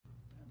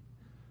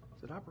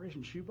Is it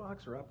Operation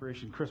Shoebox or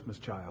Operation Christmas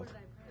Child?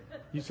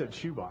 You said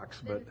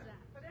Shoebox, but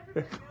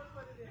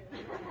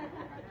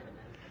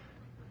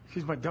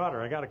she's my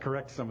daughter. I got to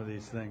correct some of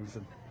these things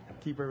and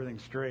keep everything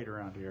straight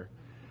around here.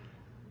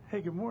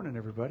 Hey, good morning,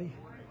 everybody.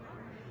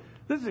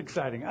 This is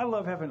exciting. I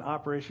love having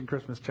Operation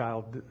Christmas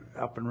Child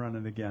up and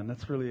running again.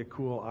 That's really a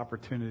cool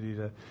opportunity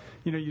to,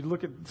 you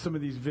look at some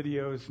of these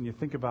videos and you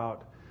think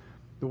about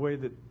the way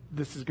that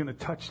this is going to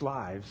touch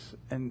lives.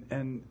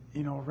 And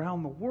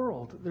around the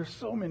world, there's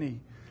so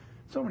many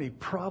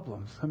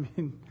problems. I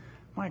mean,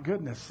 my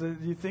goodness,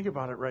 you think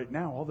about it right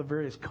now, all the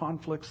various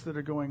conflicts that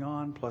are going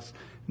on, plus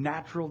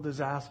natural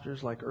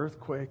disasters like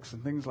earthquakes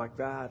and things like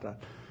that.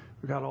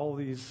 We've got all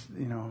these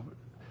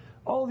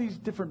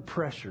different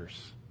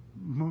pressures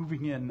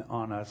moving in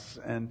on us,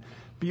 and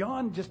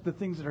beyond just the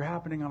things that are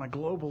happening on a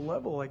global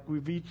level, like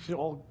we've each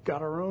all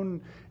got our own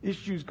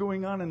issues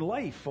going on in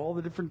life, all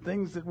the different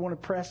things that want to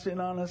press in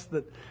on us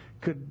that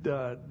could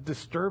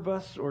disturb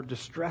us or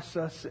distress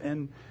us.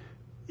 And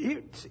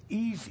it's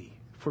easy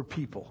for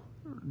people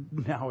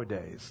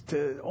nowadays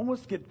to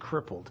almost get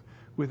crippled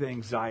with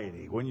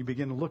anxiety when you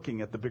begin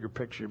looking at the bigger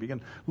picture,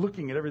 begin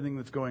looking at everything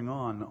that's going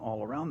on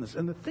all around us.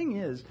 And the thing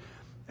is,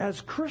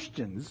 as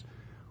Christians,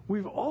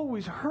 we've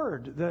always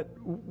heard that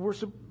we're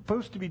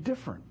supposed to be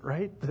different,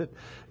 right? That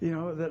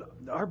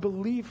our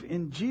belief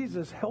in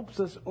Jesus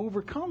helps us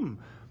overcome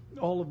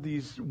all of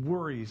these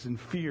worries and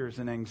fears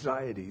and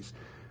anxieties.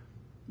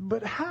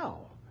 But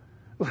how?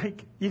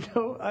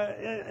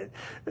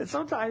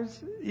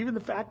 Sometimes even the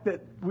fact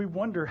that we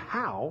wonder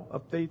how a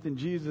faith in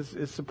Jesus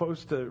is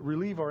supposed to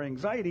relieve our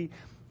anxiety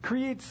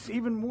creates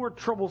even more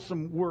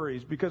troublesome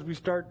worries, because we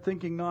start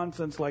thinking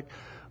nonsense like,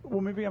 well,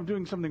 maybe I'm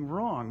doing something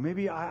wrong.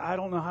 Maybe I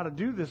don't know how to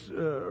do this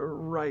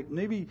right.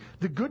 Maybe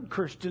the good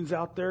Christians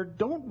out there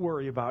don't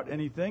worry about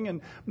anything,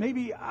 and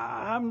maybe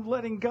I'm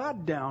letting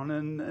God down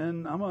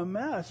and I'm a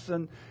mess.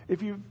 And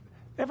if you've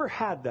ever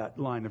had that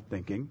line of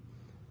thinking,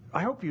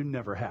 I hope you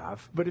never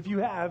have, but if you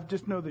have,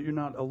 just know that you're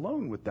not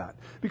alone with that.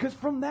 Because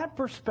from that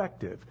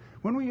perspective,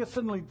 when we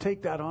suddenly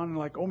take that on and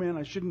like, oh man,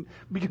 I shouldn't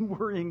begin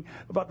worrying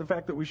about the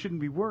fact that we shouldn't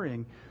be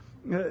worrying,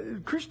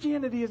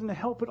 Christianity isn't a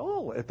help at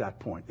all at that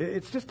point.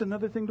 It's just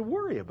another thing to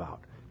worry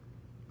about.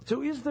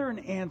 So is there an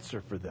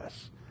answer for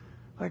this?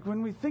 Like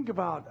when we think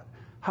about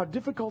how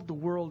difficult the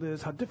world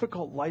is, how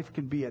difficult life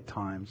can be at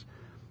times,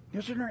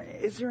 is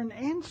there an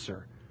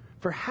answer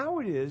for how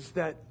it is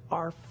that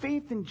our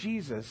faith in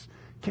Jesus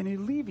can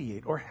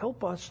alleviate or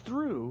help us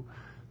through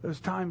those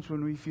times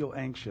when we feel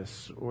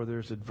anxious or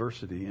there's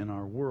adversity in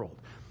our world?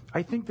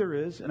 I think there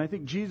is, and I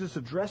think Jesus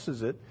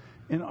addresses it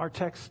in our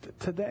text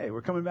today.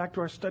 We're coming back to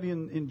our study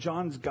in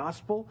John's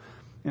Gospel,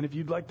 and if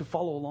you'd like to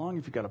follow along,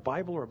 if you've got a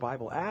Bible or a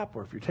Bible app,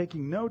 or if you're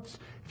taking notes,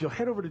 if you'll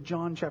head over to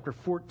John chapter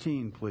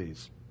 14,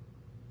 please.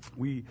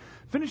 We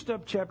finished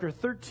up chapter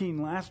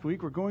 13 last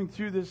week. We're going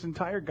through this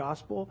entire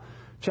Gospel,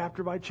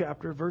 chapter by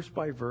chapter, verse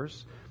by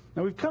verse.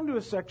 Now, we've come to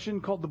a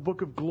section called the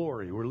Book of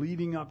Glory. We're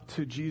leading up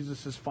to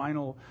Jesus'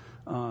 final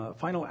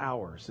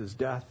hours, his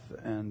death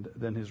and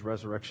then his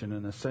resurrection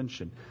and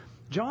ascension.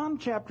 John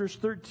chapters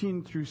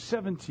 13 through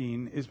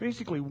 17 is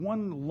basically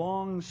one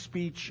long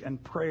speech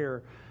and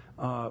prayer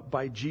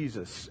by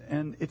Jesus.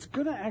 And it's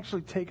going to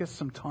actually take us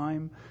some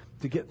time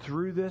to get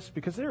through this,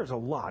 because there's a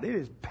lot. It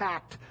is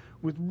packed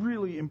with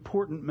really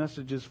important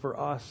messages for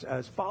us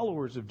as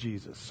followers of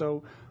Jesus.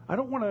 So I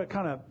don't want to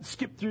kind of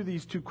skip through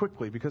these too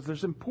quickly, because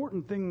there's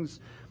important things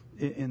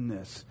in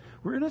this.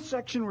 We're in a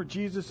section where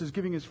Jesus is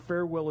giving his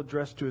farewell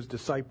address to his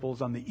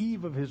disciples on the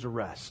eve of his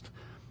arrest.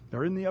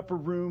 They're in the upper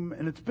room,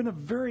 and it's been a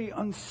very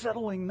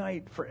unsettling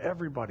night for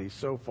everybody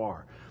so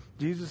far.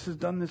 Jesus has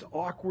done this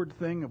awkward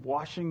thing of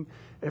washing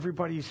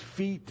everybody's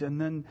feet, and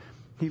then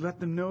he let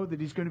them know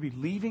that he's going to be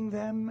leaving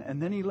them,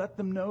 and then he let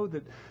them know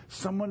that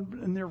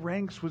someone in their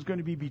ranks was going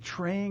to be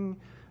betraying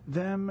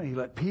them. He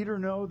let Peter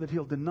know that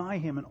he'll deny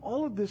him, and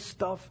all of this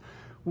stuff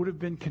would have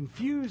been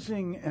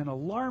confusing and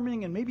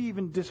alarming and maybe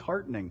even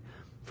disheartening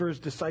for his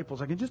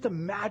disciples. I can just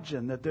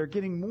imagine that they're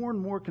getting more and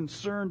more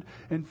concerned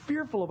and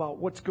fearful about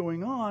what's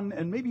going on,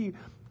 and maybe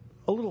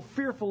a little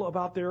fearful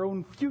about their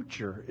own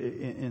future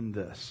in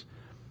this.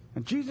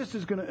 And Jesus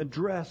is going to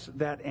address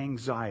that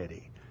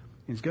anxiety.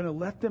 He's going to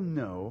let them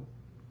know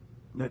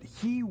that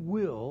he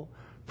will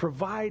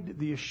provide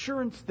the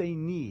assurance they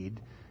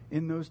need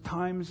in those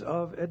times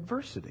of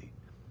adversity.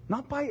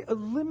 Not by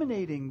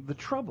eliminating the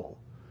trouble,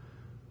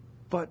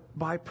 but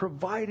by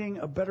providing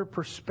a better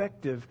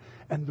perspective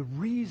and the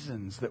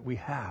reasons that we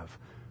have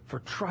for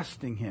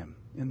trusting him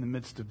in the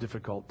midst of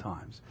difficult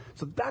times.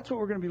 So that's what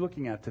we're going to be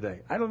looking at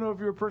today. I don't know if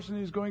you're a person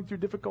who's going through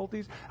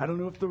difficulties. I don't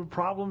know if the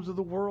problems of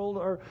the world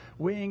are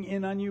weighing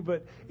in on you.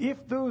 But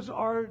if those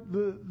are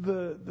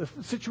the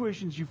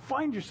situations you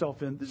find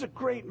yourself in, this is a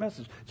great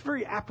message. It's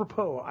very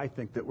apropos, I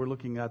think, that we're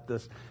looking at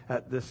this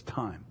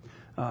time.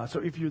 So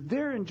if you're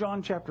there in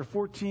John chapter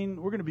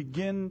 14, we're going to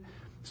begin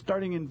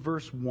starting in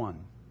verse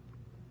 1.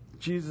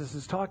 Jesus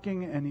is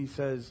talking and he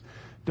says,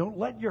 "Don't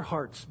let your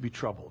hearts be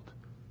troubled.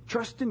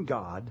 Trust in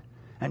God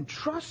and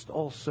trust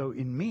also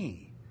in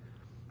me.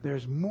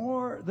 There's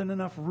more than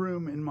enough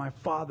room in my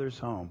Father's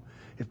home.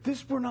 If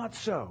this were not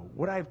so,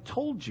 would I have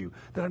told you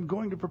that I'm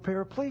going to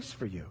prepare a place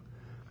for you?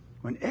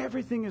 When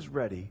everything is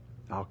ready,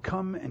 I'll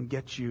come and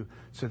get you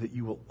so that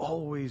you will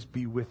always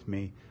be with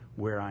me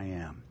where I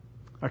am.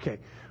 Okay,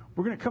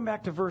 we're going to come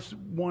back to verse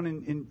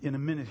 1 in a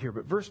minute here,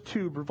 but verse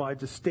 2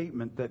 provides a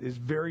statement that is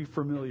very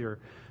familiar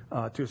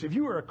to us. If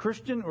you were a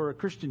Christian or a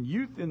Christian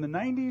youth in the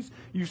 90s,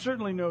 you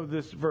certainly know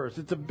this verse.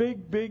 It's a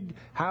big, big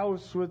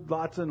house with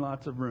lots and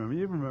lots of room.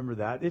 You remember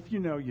that. If you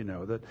know, you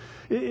know that.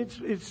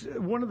 It's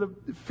one of the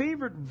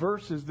favorite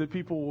verses that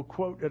people will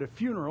quote at a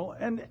funeral,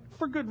 and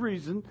for good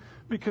reason,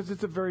 because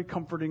it's a very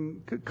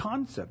comforting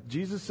concept.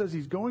 Jesus says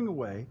he's going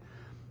away,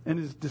 and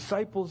his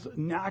disciples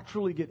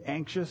naturally get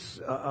anxious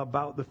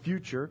about the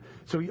future,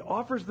 so he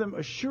offers them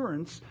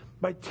assurance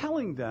by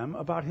telling them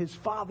about his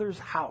Father's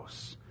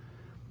house.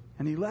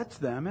 And he lets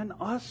them and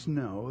us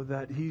know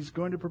that he's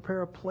going to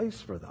prepare a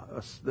place for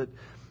us, that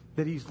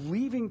he's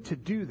leaving to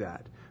do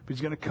that. But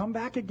he's going to come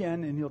back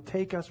again, and he'll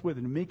take us with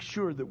him and make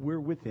sure that we're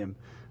with him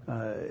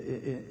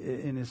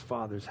in his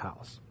Father's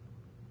house.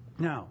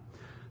 Now,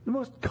 the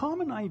most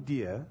common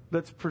idea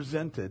that's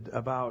presented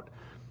about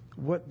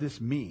what this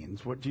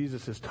means, what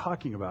Jesus is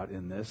talking about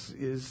in this,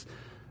 is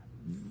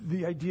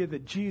the idea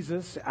that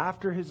Jesus,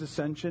 after his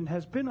ascension,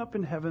 has been up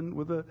in heaven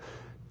with a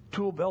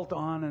tool belt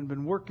on and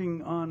been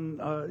working on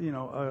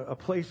a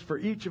place for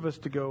each of us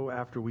to go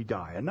after we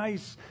die. A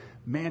nice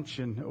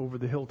mansion over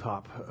the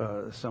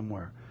hilltop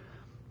somewhere.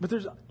 But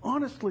there's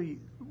honestly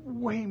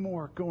way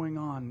more going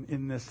on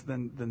in this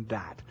than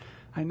that.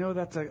 I know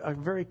that's a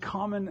very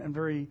common and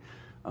very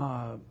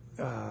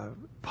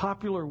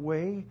popular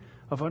way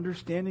of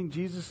understanding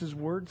Jesus'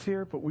 words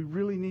here, but we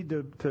really need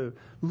to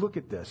look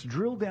at this,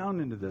 drill down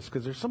into this,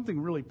 because there's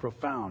something really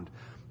profound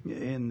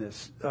in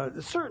this.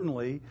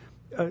 Certainly,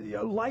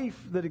 a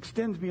life that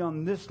extends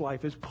beyond this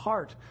life is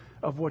part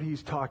of what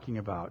he's talking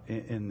about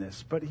in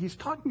this. But he's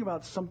talking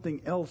about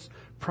something else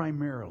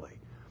primarily.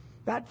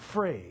 That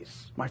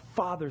phrase, my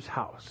Father's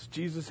house,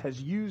 Jesus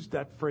has used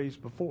that phrase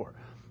before.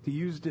 He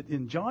used it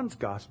in John's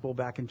Gospel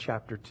back in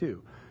chapter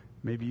 2.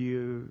 Maybe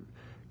you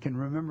can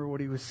remember what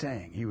he was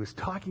saying. He was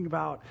talking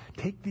about,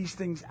 take these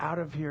things out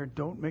of here,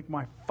 don't make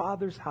my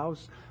Father's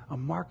house a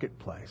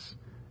marketplace.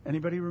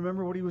 Anybody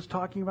remember what he was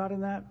talking about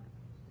in that?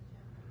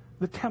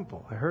 The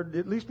temple. I heard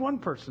at least one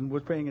person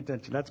was paying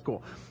attention. That's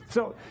cool.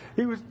 So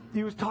he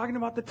was talking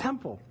about the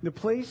temple, the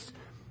place,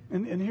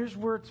 and here's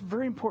where it's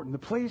very important. The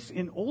place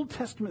in Old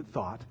Testament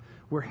thought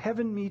where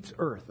heaven meets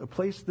earth, a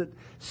place that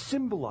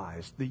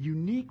symbolized the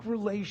unique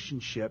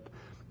relationship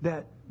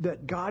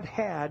that God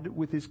had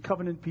with his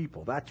covenant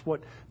people. That's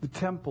what the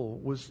temple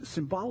was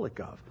symbolic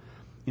of.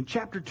 In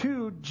chapter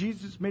 2,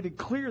 Jesus made it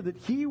clear that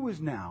he was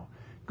now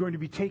going to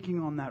be taking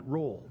on that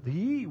role.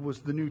 He was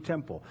the new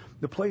temple,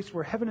 the place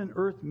where heaven and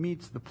earth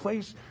meets, the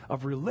place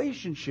of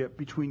relationship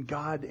between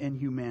God and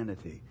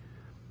humanity.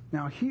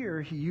 Now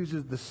here he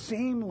uses the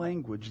same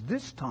language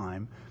this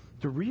time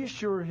to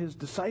reassure his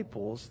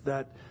disciples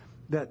that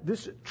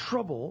this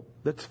trouble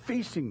that's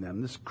facing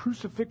them, this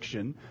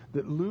crucifixion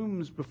that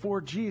looms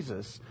before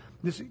Jesus,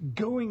 this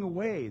going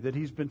away that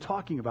he's been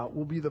talking about,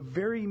 will be the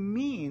very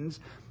means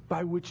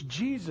by which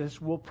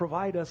Jesus will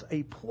provide us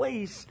a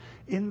place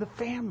in the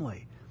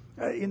family,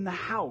 in the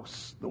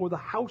house or the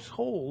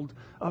household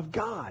of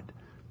God.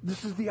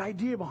 This is the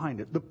idea behind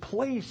it. The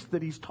place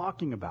that he's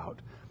talking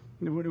about,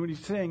 when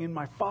he's saying in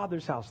my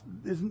Father's house,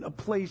 isn't a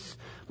place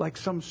like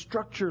some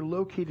structure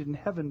located in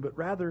heaven, but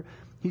rather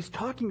he's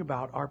talking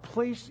about our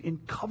place in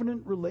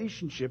covenant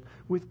relationship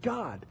with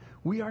God.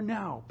 We are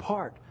now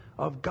part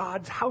of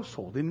God's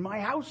household, in my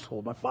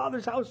household, my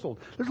Father's household.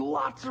 There's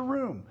lots of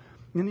room.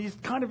 And he's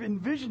kind of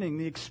envisioning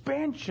the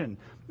expansion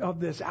of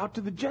this out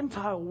to the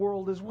Gentile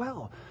world as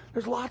well.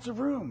 There's lots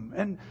of room.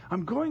 And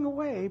I'm going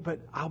away,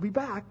 but I'll be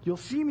back. You'll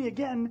see me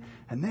again,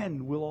 and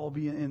then we'll all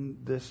be in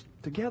this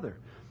together.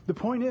 The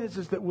point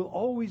is that we'll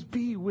always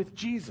be with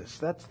Jesus.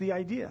 That's the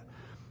idea.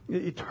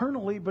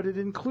 Eternally, but it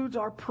includes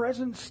our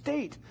present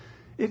state.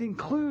 It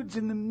includes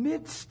in the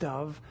midst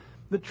of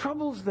the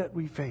troubles that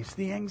we face,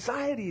 the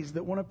anxieties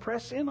that want to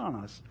press in on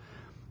us.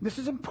 This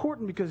is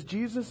important because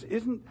Jesus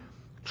isn't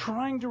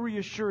trying to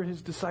reassure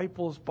his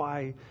disciples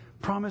by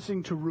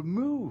promising to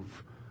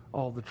remove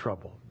all the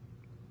trouble.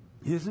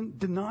 He isn't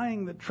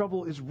denying that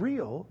trouble is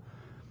real.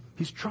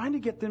 He's trying to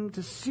get them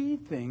to see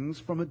things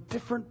from a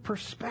different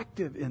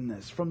perspective in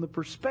this, from the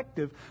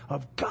perspective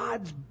of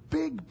God's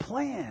big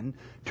plan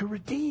to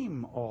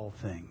redeem all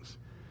things.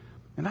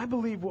 And I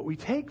believe what we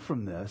take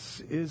from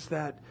this is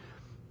that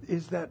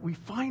we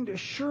find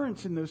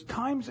assurance in those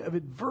times of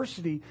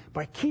adversity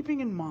by keeping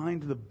in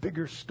mind the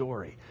bigger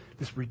story,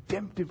 this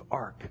redemptive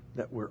arc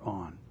that we're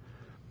on.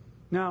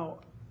 Now,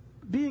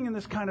 being in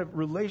this kind of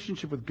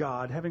relationship with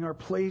God, having our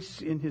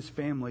place in his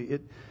family,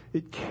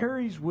 it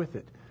carries with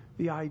it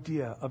the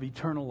idea of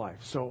eternal life.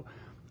 So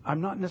I'm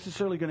not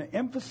necessarily going to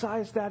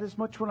emphasize that as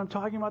much when I'm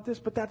talking about this,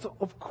 but that's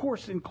of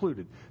course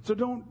included. So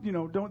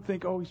don't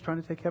think, oh, he's trying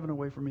to take heaven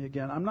away from me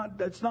again.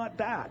 It's not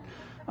that.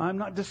 I'm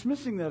not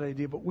dismissing that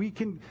idea, but we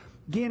can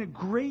gain a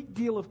great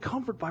deal of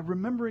comfort by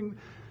remembering,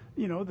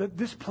 that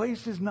this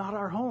place is not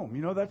our home.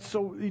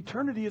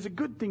 Eternity is a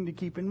good thing to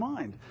keep in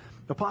mind.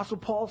 The Apostle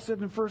Paul said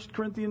in 1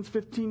 Corinthians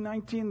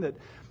 15:19 that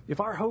if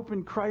our hope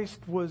in Christ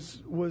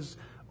was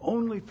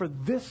only for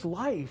this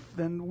life,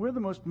 then we're the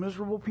most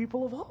miserable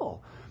people of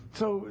all.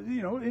 So,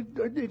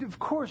 it of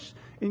course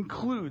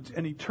includes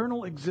an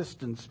eternal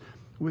existence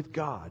with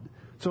God.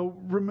 So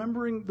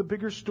remembering the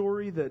bigger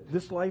story that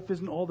this life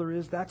isn't all there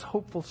is, that's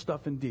hopeful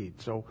stuff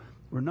indeed. So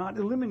we're not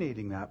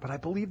eliminating that, but I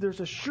believe there's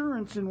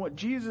assurance in what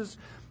Jesus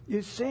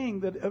is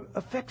saying that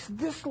affects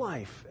this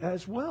life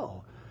as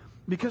well.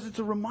 Because it's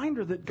a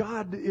reminder that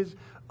God is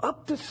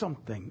up to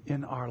something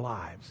in our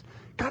lives.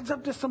 God's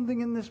up to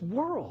something in this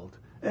world,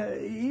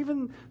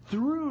 even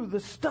through the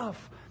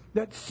stuff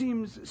that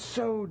seems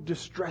so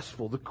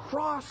distressful. The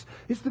cross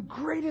is the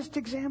greatest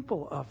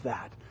example of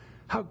that.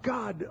 How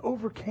God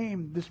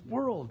overcame this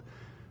world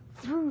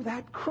through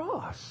that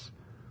cross.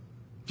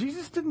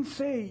 Jesus didn't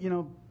say,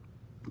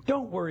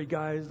 don't worry,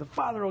 guys, the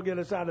Father will get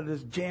us out of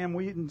this jam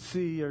we didn't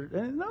see.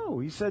 No,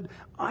 he said,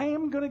 I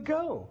am going to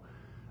go.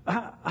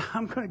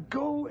 I'm going to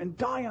go and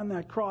die on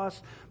that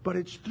cross, but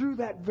it's through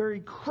that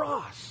very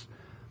cross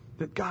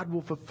that God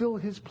will fulfill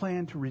his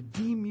plan to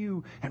redeem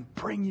you and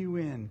bring you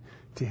in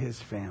to his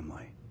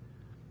family.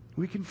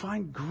 We can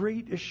find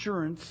great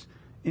assurance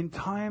in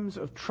times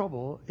of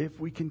trouble if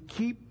we can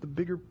keep the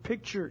bigger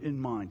picture in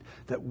mind,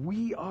 that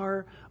we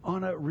are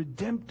on a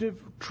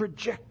redemptive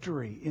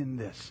trajectory in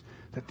this,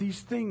 that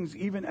these things,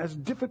 even as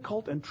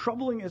difficult and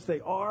troubling as they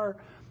are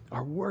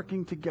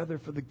working together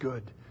for the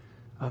good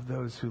of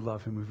those who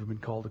love him, who have been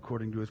called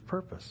according to his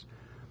purpose.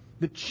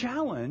 The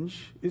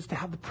challenge is to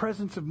have the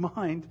presence of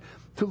mind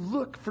to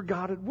look for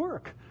God at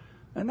work.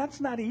 And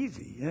that's not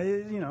easy.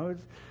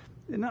 It's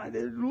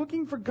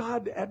looking for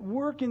God at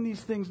work in these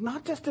things,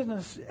 not just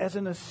as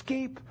an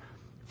escape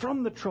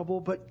from the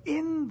trouble, but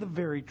in the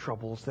very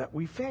troubles that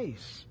we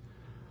face.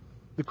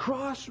 The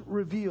cross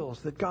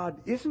reveals that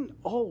God isn't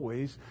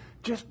always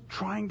just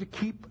trying to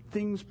keep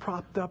things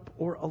propped up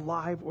or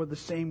alive or the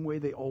same way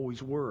they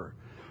always were.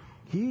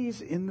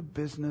 He's in the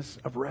business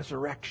of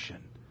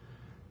resurrection.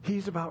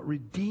 He's about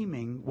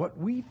redeeming what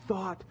we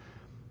thought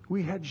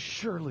we had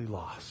surely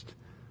lost.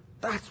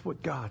 That's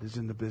what God is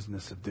in the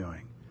business of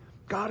doing.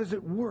 God is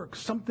at work.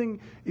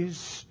 Something is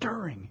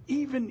stirring,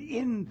 even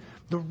in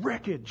the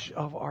wreckage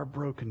of our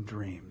broken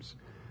dreams.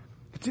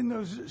 It's in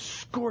those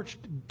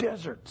scorched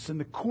deserts in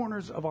the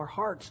corners of our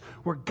hearts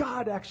where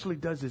God actually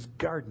does his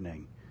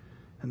gardening.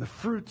 And the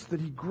fruits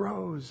that he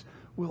grows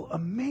will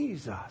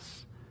amaze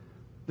us.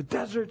 The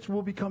deserts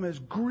will become as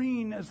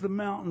green as the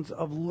mountains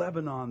of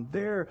Lebanon.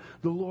 There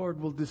the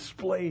Lord will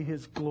display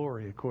his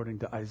glory, according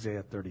to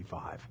Isaiah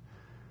 35.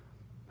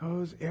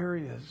 Those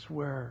areas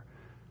where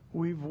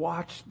we've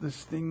watched the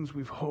things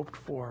we've hoped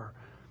for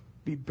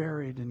be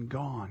buried and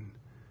gone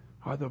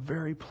are the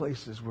very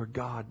places where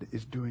God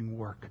is doing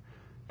work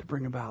to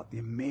bring about the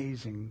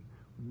amazing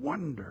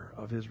wonder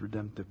of his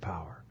redemptive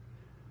power.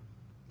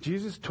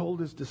 Jesus told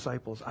his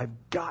disciples,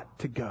 I've got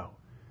to go.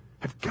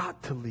 I've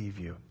got to leave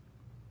you.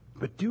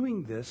 But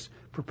doing this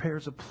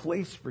prepares a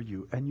place for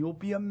you, and you'll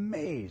be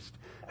amazed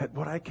at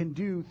what I can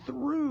do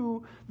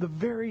through the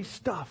very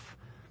stuff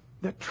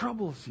that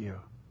troubles you.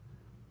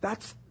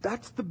 That's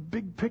the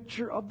big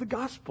picture of the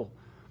gospel.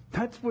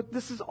 That's what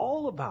this is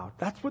all about.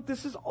 That's what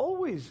this has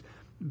always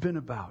been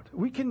about.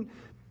 We can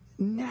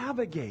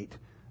navigate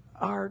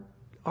our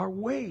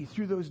way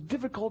through those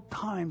difficult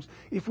times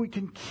if we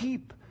can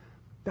keep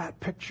that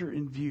picture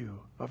in view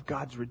of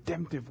God's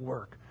redemptive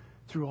work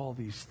through all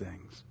these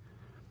things.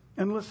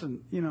 And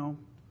listen,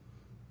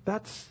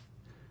 that's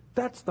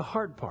the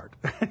hard part,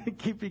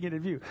 keeping it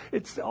in view.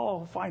 It's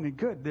all fine and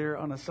good there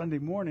on a Sunday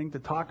morning to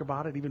talk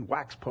about it, even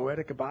wax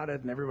poetic about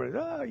it, and everybody,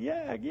 oh,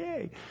 yeah,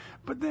 yay.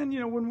 But then,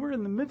 when we're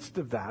in the midst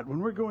of that, when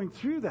we're going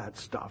through that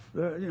stuff,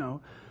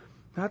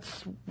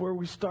 that's where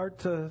we start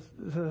to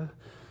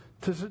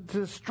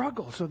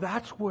struggle. So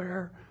that's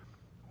where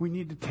we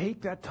need to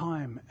take that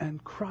time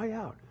and cry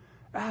out.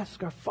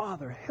 Ask our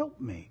Father, help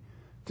me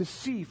to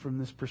see from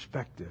this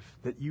perspective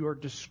that you are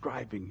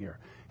describing here.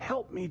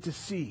 Help me to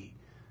see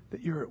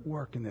that you're at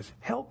work in this.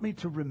 Help me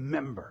to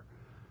remember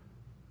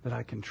that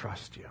I can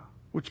trust you.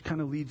 Which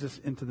kind of leads us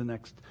into the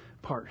next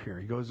part here.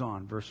 He goes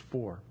on, verse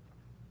 4.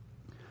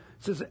 It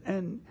says,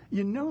 and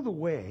you know the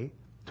way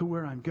to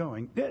where I'm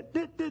going.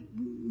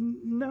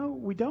 No,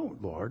 we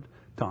don't, Lord,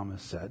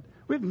 Thomas said.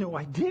 We have no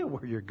idea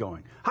where you're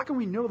going. How can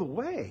we know the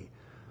way?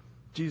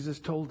 Jesus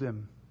told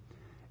him,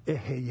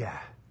 Ehyeh,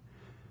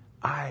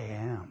 I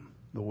am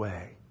the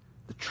way,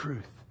 the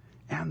truth,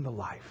 and the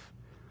life.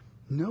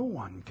 No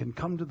one can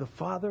come to the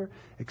Father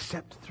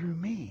except through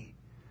me.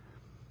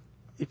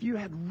 If you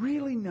had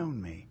really known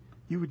me,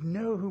 you would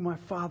know who my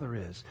Father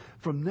is.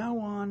 From now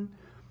on,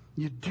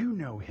 you do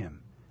know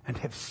him and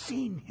have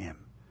seen him.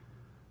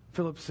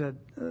 Philip said,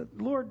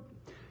 Lord,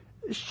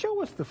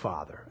 show us the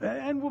Father,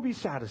 and we'll be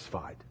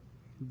satisfied.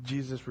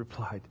 Jesus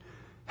replied,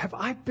 have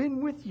I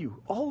been with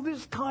you all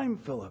this time,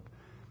 Philip,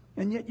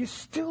 and yet you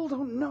still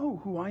don't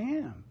know who I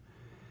am?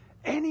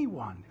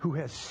 Anyone who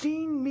has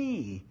seen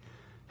me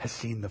has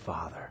seen the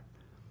Father.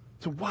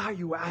 So why are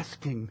you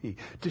asking me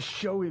to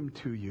show him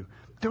to you?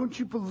 Don't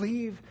you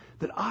believe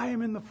that I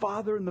am in the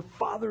Father and the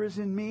Father is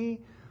in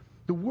me?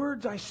 The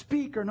words I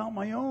speak are not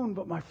my own,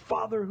 but my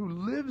Father who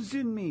lives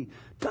in me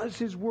does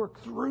his work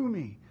through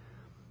me.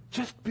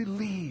 Just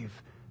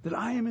believe that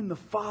I am in the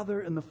Father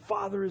and the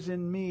Father is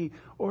in me,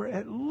 or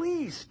at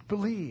least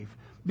believe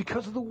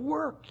because of the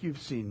work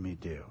you've seen me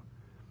do.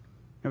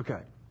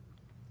 Okay.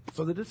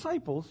 So the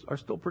disciples are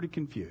still pretty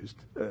confused.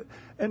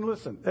 And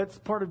listen, that's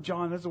part of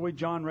John. That's the way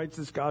John writes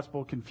this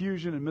gospel.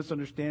 Confusion and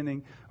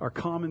misunderstanding are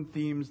common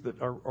themes that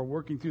are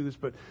working through this.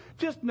 But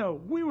just know,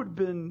 we would have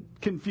been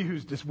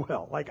confused as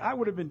well. Like, I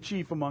would have been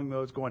chief among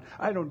those going,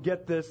 I don't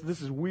get this.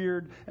 This is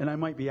weird, and I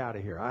might be out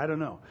of here. I don't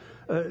know.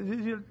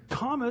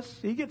 Thomas,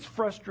 he gets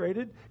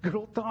frustrated. Good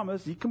old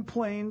Thomas, he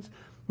complains.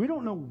 We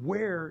don't know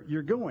where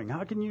you're going.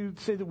 How can you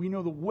say that we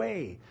know the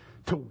way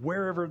to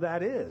wherever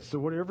that is, so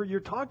whatever you're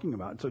talking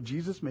about? So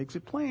Jesus makes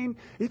it plain.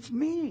 It's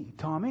me,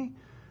 Tommy.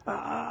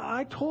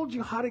 I told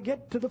you how to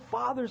get to the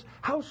Father's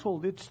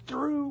household. It's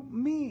through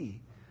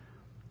me.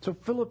 So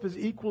Philip is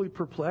equally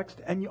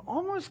perplexed, and you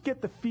almost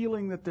get the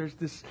feeling that there's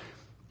this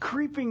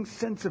creeping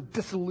sense of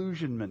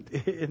disillusionment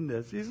in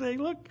this. He's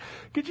saying, look,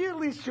 could you at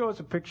least show us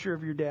a picture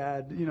of your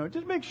dad?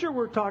 Just make sure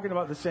we're talking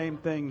about the same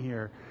thing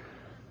here.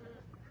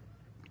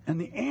 And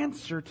the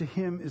answer to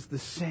him is the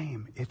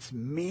same. It's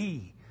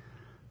me,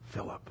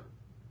 Philip.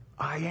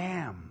 I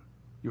am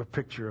your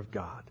picture of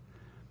God.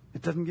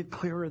 It doesn't get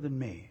clearer than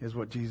me, is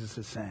what Jesus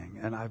is saying.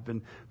 And I've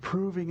been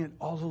proving it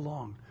all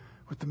along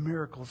with the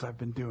miracles I've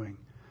been doing.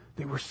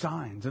 They were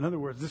signs. In other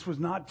words, this was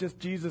not just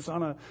Jesus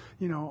on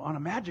a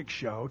magic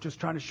show, just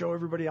trying to show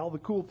everybody all the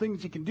cool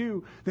things he can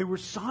do. They were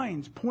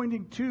signs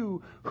pointing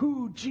to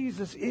who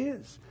Jesus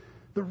is.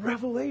 The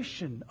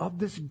revelation of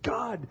this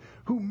God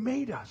who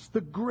made us, the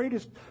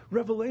greatest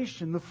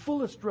revelation, the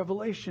fullest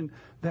revelation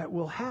that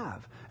we'll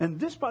have. And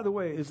this, by the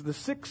way, is the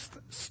sixth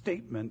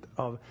statement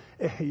of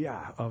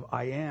Ehyeh, of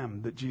I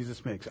am, that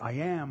Jesus makes. I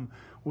am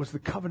was the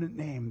covenant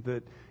name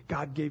that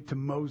God gave to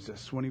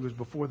Moses when he was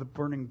before the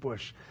burning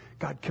bush.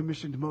 God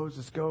commissioned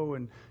Moses, go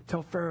and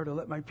tell Pharaoh to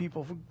let my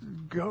people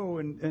go.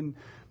 And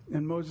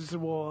Moses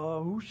said,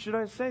 well, who should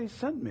I say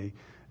sent me?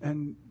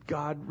 And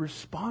God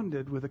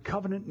responded with a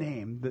covenant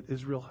name that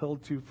Israel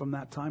held to from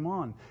that time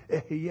on.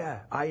 Ehyeh,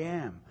 I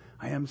am.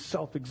 I am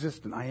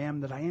self-existent. I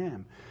am that I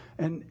am.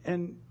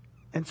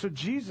 And so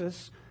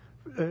Jesus,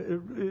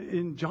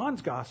 in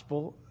John's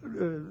gospel,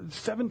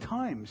 7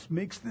 times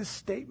makes this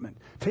statement,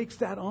 takes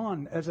that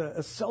on as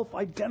a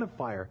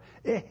self-identifier.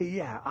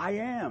 Ehyeh, I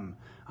am.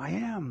 I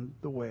am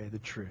the way, the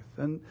truth.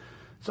 And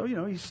so,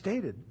 he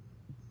stated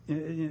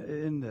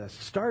in this,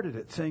 started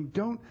it saying,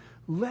 don't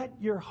let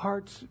your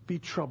hearts be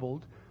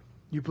troubled.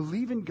 You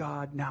believe in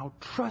God. Now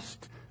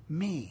trust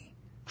me.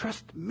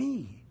 Trust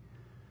me.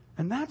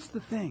 And that's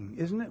the thing,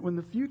 isn't it? When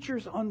the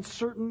future's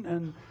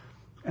uncertain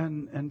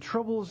and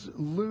troubles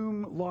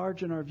loom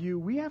large in our view,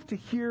 we have to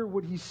hear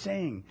what he's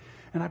saying.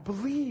 And I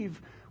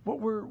believe what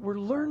we're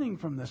learning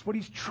from this, what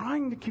he's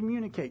trying to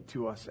communicate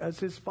to us as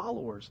his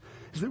followers,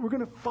 is that we're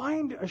going to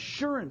find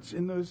assurance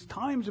in those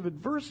times of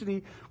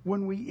adversity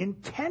when we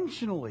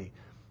intentionally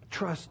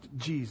trust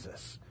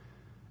Jesus.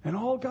 And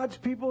all God's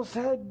people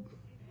said,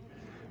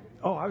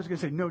 oh, I was going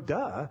to say, no,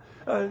 duh.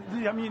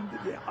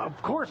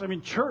 Of course,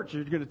 church,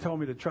 you're going to tell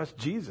me to trust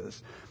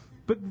Jesus.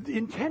 But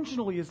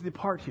intentionally is the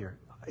part here.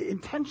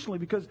 Intentionally,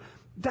 because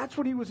that's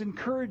what he was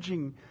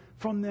encouraging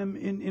from them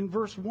in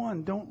verse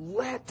 1. Don't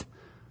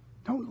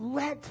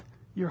let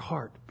your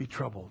heart be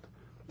troubled.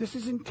 This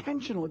is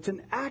intentional. It's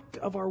an act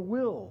of our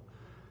will.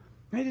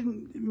 It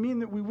didn't mean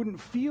that we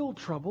wouldn't feel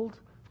troubled.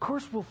 Of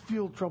course we'll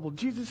feel troubled.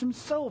 Jesus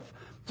himself,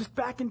 just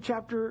back in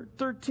chapter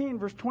 13,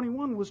 verse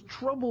 21, was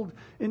troubled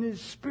in his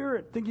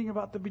spirit, thinking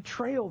about the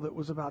betrayal that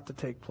was about to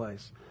take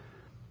place.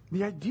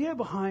 The idea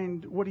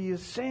behind what he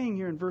is saying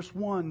here in verse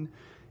 1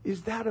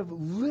 is that of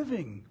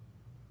living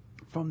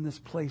from this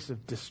place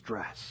of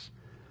distress,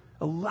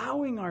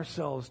 allowing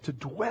ourselves to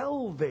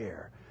dwell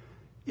there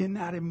in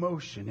that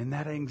emotion, in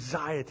that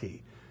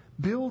anxiety,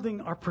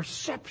 building our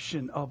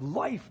perception of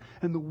life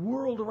and the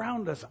world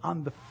around us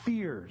on the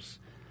fears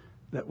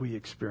that we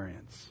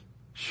experience.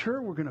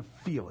 Sure, we're going to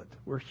feel it.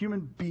 We're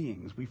human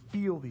beings. We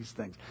feel these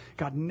things.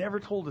 God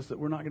never told us that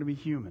we're not going to be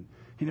human.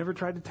 He never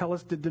tried to tell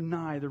us to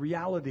deny the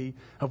reality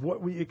of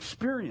what we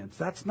experience.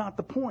 That's not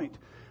the point.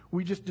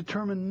 We just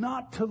determine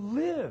not to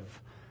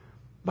live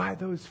by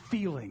those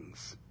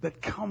feelings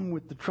that come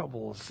with the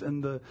troubles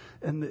and the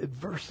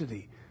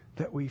adversity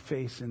that we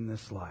face in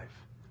this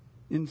life.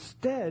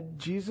 Instead,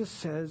 Jesus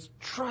says,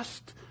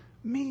 trust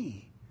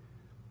me.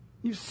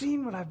 You've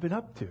seen what I've been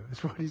up to,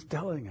 is what he's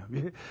telling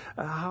them.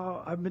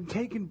 How I've been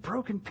taking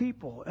broken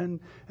people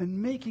and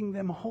making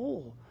them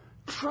whole.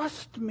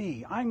 Trust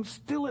me. I'm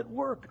still at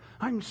work.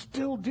 I'm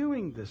still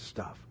doing this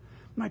stuff.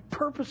 My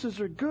purposes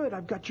are good.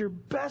 I've got your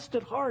best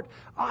at heart.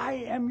 I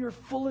am your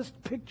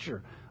fullest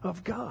picture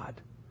of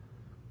God.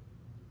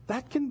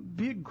 That can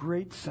be a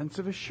great sense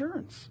of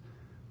assurance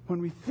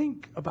when we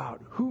think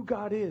about who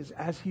God is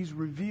as he's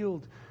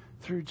revealed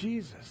through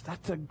Jesus.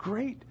 That's a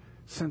great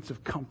sense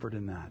of comfort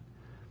in that.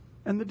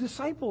 And the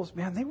disciples,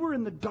 man, they were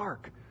in the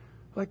dark.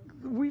 Like,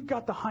 we've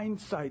got the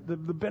hindsight, the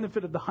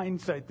benefit of the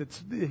hindsight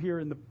that's here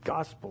in the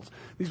Gospels.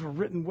 These were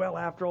written well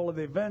after all of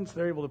the events.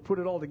 They're able to put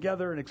it all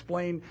together and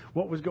explain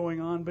what was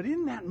going on. But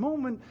in that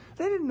moment,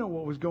 they didn't know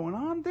what was going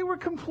on. They were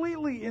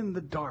completely in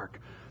the dark.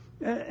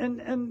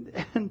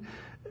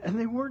 And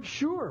they weren't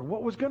sure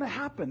what was going to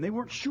happen. They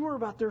weren't sure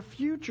about their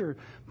future.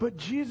 But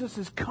Jesus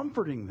is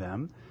comforting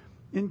them,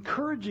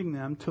 encouraging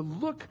them to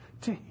look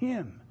to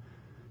him.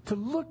 To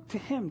look to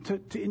him,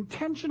 to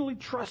intentionally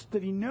trust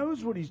that he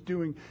knows what he's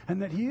doing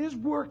and that he is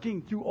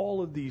working through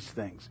all of these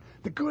things,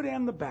 the good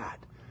and the bad,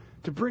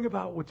 to bring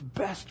about what's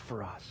best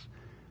for us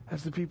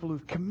as the people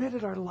who've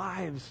committed our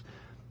lives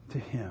to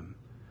him.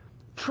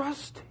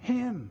 Trust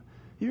him.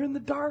 You're in the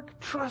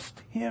dark,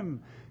 trust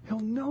him. He'll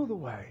know the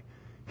way.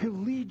 He'll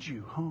lead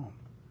you home.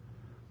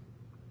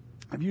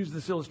 I've used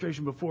this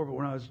illustration before, but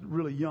when I was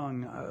really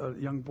young, a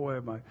young boy,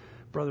 my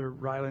brother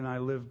Riley and I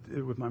lived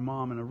with my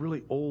mom in a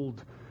really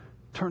old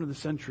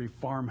turn-of-the-century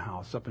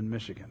farmhouse up in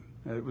Michigan.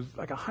 It was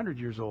like 100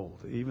 years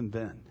old, even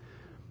then.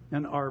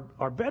 And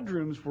our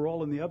bedrooms were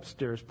all in the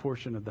upstairs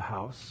portion of the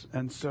house.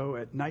 And so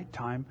at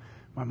nighttime,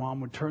 my mom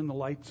would turn the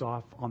lights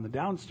off on the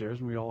downstairs,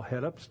 and we'd all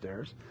head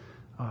upstairs.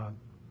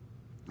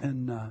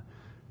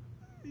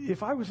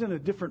 If I was in a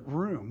different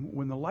room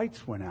when the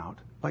lights went out,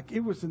 like it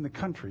was in the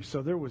country,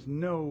 so there was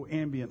no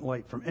ambient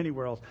light from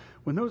anywhere else.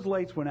 When those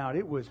lights went out,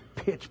 it was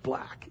pitch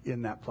black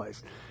in that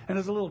place. And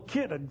as a little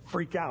kid, I'd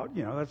freak out.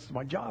 You know, that's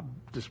my job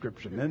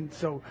description. And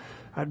so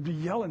I'd be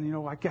yelling, you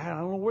know, I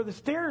don't know where the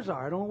stairs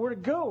are. I don't know where to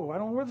go. I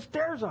don't know where the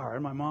stairs are.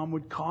 And my mom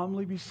would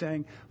calmly be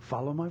saying,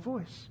 follow my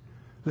voice.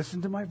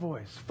 Listen to my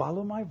voice.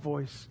 Follow my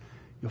voice.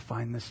 You'll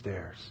find the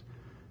stairs.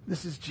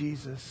 This is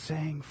Jesus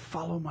saying,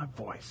 follow my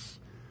voice.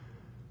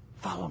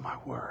 Follow my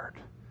word.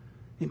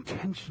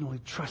 Intentionally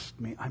trust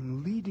me.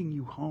 I'm leading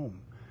you home.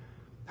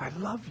 I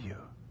love you.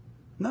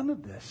 None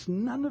of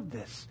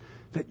this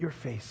that you're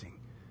facing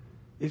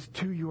is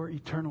to your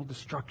eternal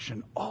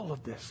destruction. All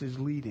of this is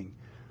leading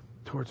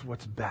towards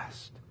what's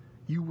best.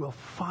 You will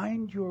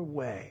find your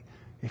way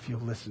if you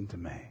listen to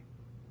me.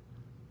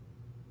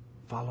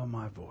 Follow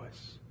my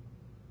voice.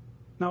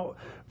 Now,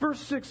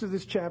 verse 6 of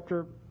this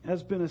chapter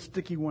has been a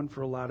sticky one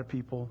for a lot of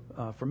people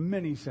for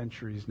many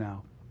centuries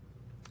now.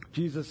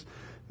 Jesus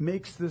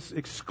makes this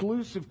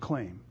exclusive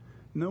claim.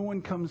 No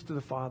one comes to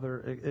the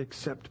Father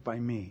except by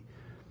me.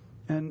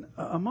 And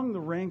among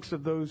the ranks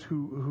of those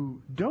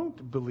who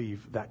don't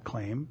believe that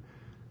claim,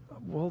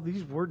 well,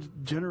 these words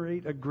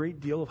generate a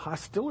great deal of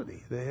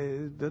hostility.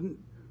 It doesn't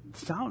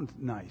sound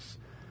nice.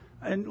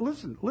 And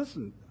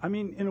listen. I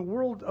mean, in a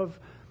world of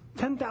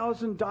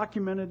 10,000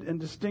 documented and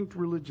distinct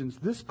religions,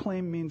 this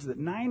claim means that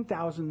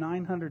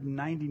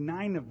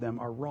 9,999 of them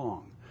are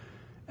wrong.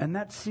 And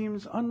that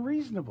seems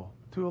unreasonable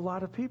to a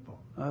lot of people.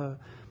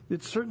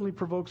 It certainly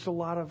provokes a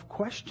lot of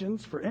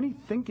questions for any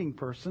thinking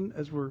person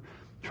as we're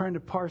trying to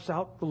parse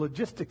out the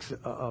logistics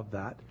of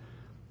that.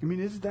 I mean,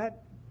 is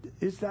that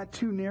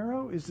too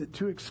narrow? Is it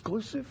too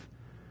exclusive?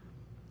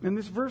 And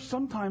this verse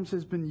sometimes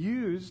has been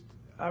used,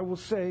 I will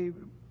say,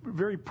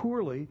 very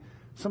poorly,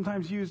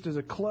 sometimes used as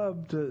a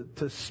club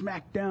to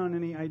smack down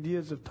any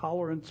ideas of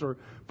tolerance or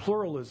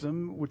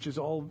pluralism, which is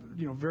all,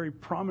 you know, very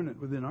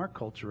prominent within our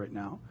culture right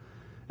now.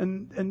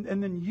 And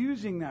then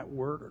using that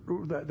word,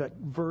 that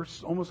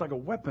verse, almost like a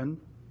weapon,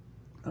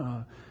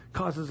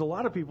 causes a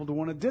lot of people to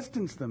want to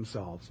distance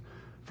themselves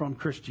from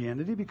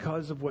Christianity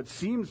because of what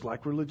seems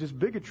like religious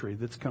bigotry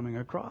that's coming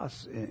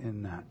across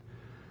in that.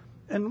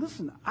 And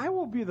listen, I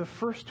will be the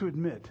first to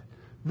admit,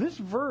 this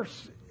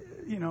verse,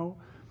 you know,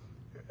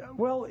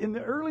 well, in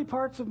the early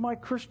parts of my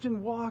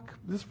Christian walk,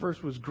 this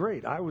verse was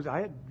great. I was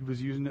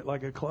using it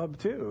like a club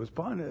too. It was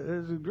fun.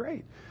 It was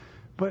great.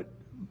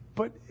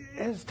 But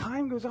as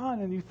time goes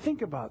on and you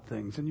think about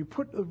things and you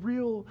put a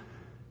real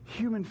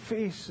human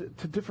face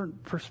to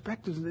different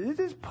perspectives, it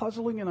is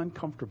puzzling and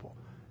uncomfortable.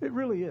 It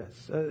really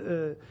is.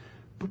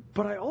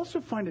 But I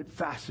also find it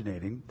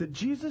fascinating that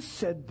Jesus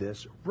said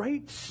this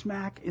right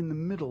smack in the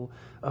middle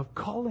of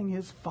calling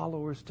his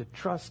followers to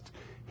trust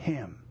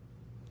him.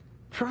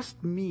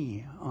 Trust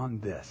me on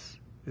this,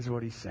 is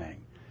what he's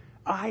saying.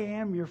 I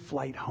am your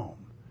flight home.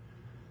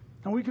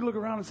 And we could look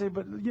around and say,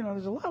 but, you know,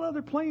 there's a lot of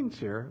other planes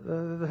here.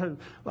 A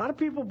lot of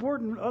people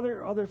boarding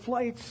other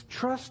flights.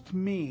 Trust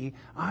me,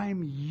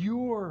 I'm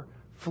your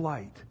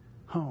flight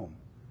home.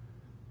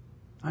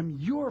 I'm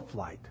your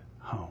flight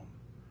home.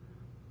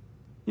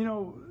 You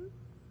know,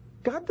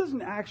 God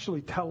doesn't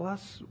actually tell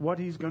us what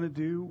he's going to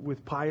do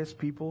with pious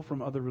people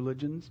from other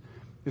religions.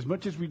 As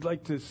much as we'd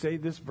like to say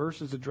this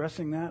verse is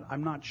addressing that,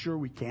 I'm not sure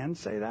we can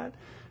say that.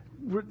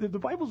 The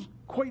Bible's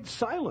quite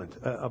silent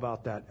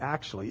about that,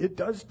 actually. It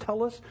does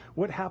tell us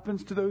what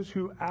happens to those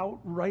who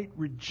outright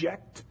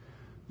reject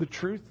the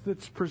truth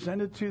that's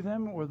presented to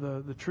them or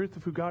the truth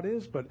of who God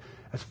is. But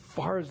as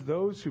far as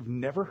those who've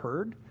never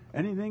heard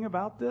anything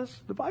about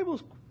this, the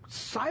Bible's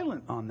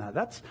silent on that.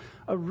 That's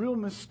a real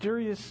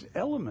mysterious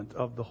element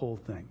of the whole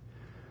thing.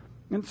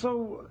 And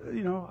so,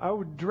 I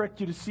would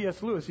direct you to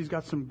C.S. Lewis. He's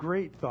got some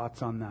great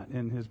thoughts on that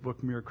in his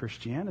book, Mere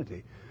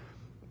Christianity.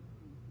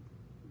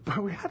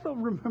 But we have to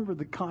remember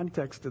the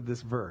context of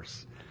this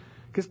verse.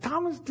 Because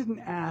Thomas didn't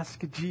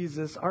ask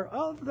Jesus,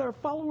 are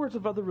followers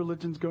of other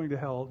religions going to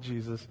hell,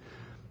 Jesus?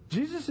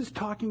 Jesus is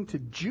talking to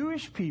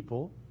Jewish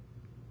people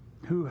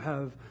who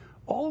have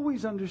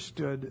always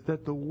understood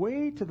that the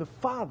way to the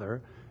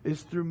Father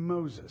is through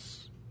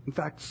Moses. In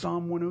fact,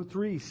 Psalm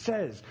 103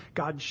 says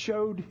God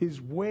showed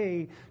his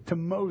way to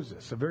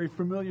Moses, a very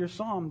familiar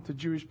psalm to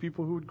Jewish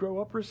people who would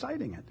grow up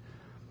reciting it.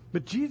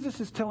 But Jesus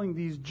is telling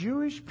these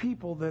Jewish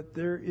people that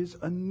there is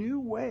a new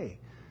way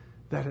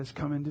that has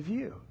come into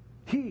view.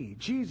 He,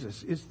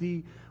 Jesus, is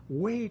the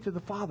way to the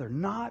Father,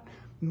 not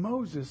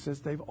Moses as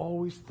they've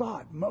always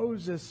thought.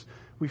 Moses,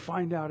 we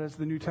find out as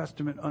the New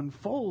Testament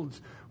unfolds,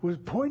 was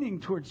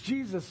pointing towards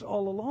Jesus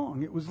all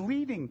along. It was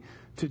leading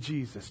to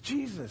Jesus.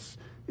 Jesus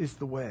is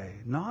the way,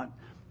 not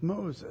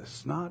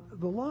Moses, not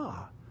the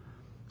law.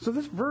 So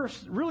this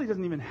verse really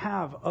doesn't even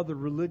have other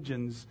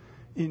religions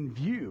in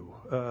view,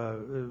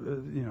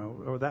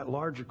 or that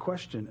larger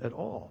question at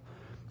all.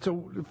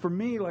 So for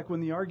me, like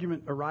when the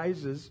argument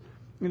arises,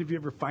 and if you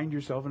ever find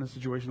yourself in a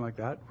situation like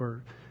that,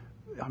 where,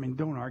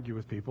 don't argue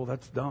with people,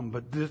 that's dumb.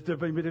 But if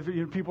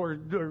people are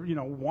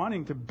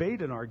wanting to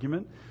bait an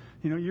argument,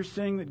 you're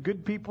saying that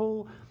good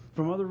people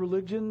from other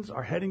religions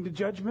are heading to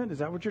judgment. Is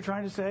that what you're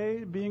trying to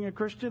say, being a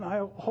Christian? I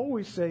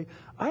always say,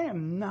 I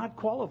am not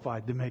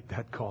qualified to make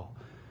that call.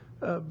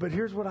 But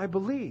here's what I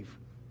believe.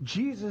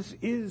 Jesus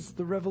is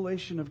the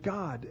revelation of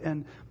God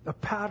and a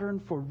pattern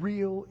for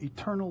real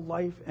eternal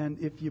life. And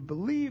if you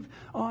believe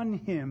on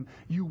him,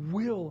 you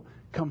will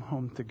come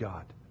home to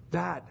God.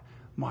 That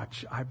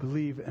much I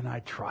believe and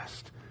I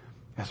trust.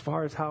 As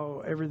far as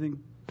how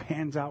everything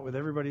pans out with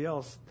everybody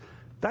else,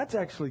 that's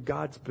actually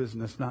God's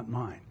business, not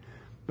mine.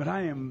 But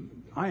I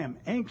am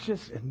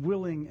anxious and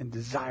willing and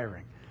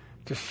desiring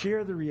to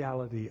share the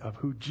reality of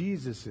who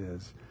Jesus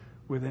is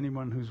with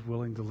anyone who's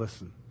willing to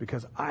listen,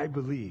 because I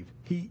believe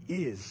he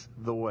is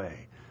the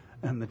way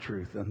and the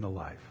truth and the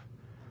life.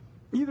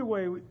 Either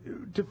way,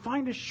 to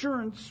find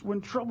assurance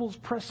when trouble's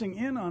pressing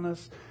in on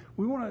us,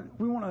 we want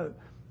to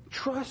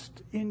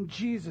trust in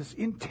Jesus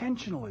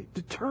intentionally,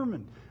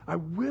 determined. I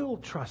will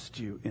trust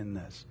you in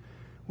this.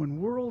 When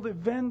world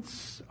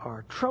events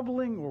are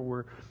troubling or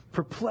we're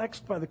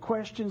perplexed by the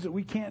questions that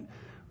we can't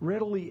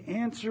readily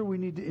answer, we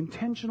need to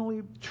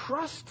intentionally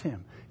trust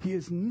him. He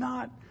is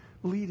not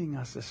leading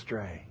us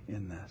astray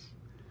in this.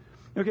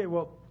 Okay,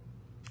 well,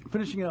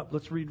 finishing up,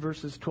 let's read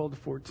verses 12 to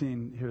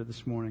 14 here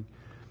this morning.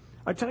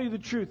 I tell you the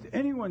truth,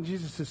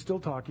 Jesus is still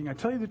talking, I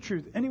tell you the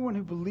truth, anyone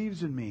who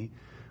believes in me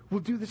will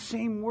do the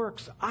same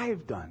works I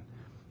have done,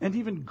 and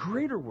even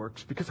greater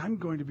works, because I'm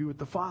going to be with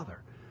the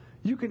Father.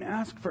 You can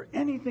ask for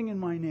anything in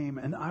my name,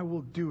 and I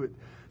will do it,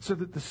 so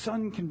that the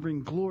Son can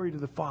bring glory to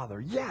the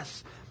Father.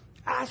 Yes,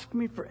 ask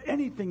me for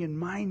anything in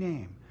my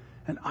name,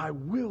 and I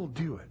will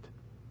do it.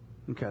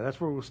 Okay,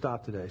 that's where we'll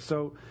stop today.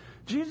 So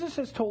Jesus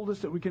has told us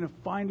that we can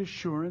find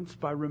assurance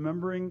by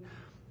remembering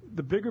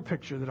the bigger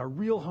picture, that our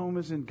real home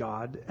is in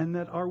God, and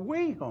that our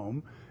way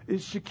home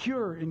is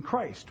secure in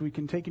Christ. We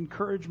can take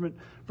encouragement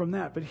from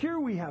that. But here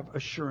we have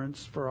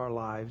assurance for our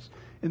lives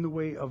in the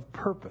way of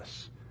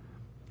purpose.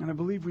 And I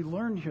believe we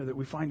learn here that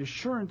we find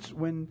assurance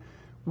when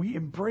we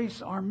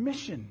embrace our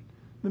mission,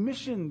 the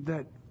mission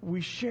that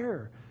we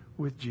share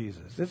with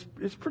Jesus.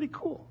 It's pretty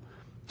cool.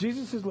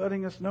 Jesus is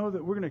letting us know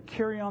that we're going to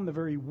carry on the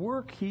very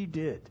work he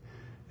did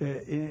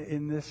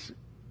in this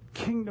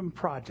kingdom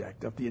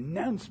project of the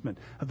announcement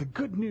of the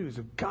good news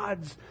of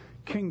God's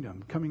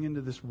kingdom coming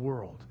into this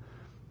world.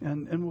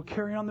 And we'll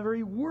carry on the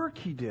very work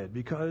he did,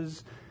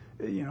 because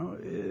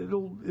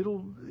it'll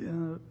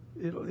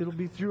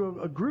be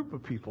through a group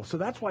of people. So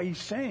that's why he's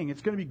saying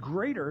it's going to be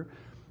greater,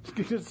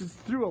 because it's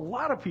through a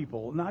lot of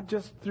people, not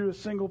just through a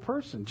single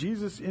person.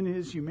 Jesus in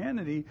his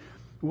humanity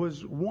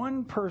was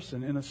one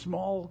person in a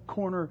small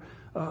corner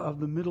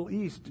of the Middle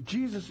East.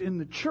 Jesus in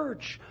the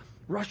church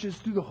rushes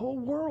through the whole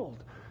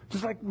world,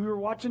 just like we were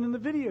watching in the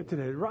video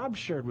today. Rob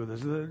shared with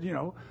us.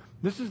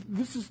 This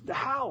is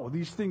how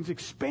these things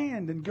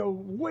expand and go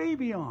way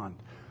beyond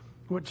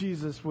what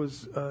Jesus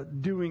was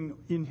doing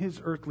in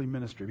his earthly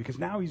ministry, because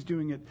now he's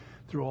doing it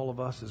through all of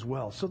us as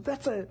well. So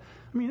that's a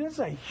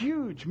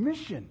huge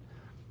mission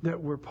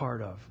that we're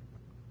part of.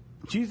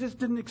 Jesus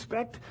didn't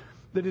expect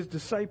that his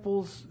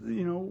disciples,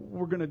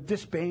 were going to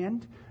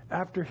disband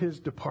after his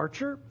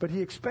departure, but he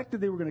expected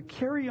they were going to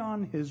carry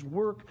on his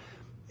work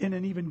in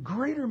an even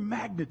greater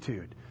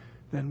magnitude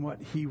than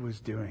what he was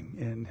doing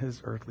in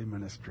his earthly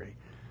ministry.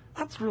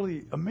 That's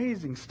really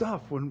amazing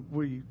stuff when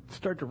we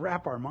start to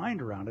wrap our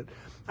mind around it.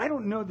 I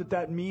don't know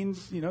that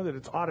means, that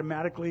it's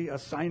automatically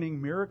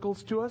assigning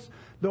miracles to us,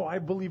 though I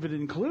believe it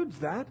includes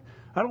that.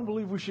 I don't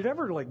believe we should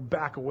ever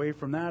back away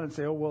from that and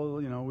say, oh, well,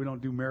 we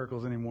don't do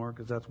miracles anymore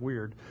because that's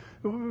weird.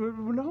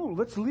 No,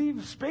 let's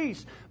leave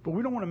space. But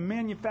we don't want to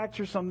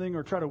manufacture something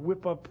or try to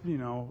whip up,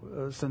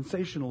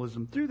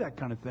 sensationalism through that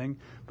kind of thing.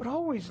 But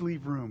always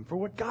leave room for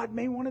what God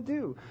may want to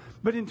do.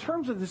 But in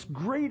terms of this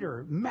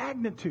greater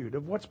magnitude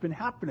of what's been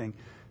happening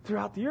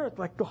throughout the earth,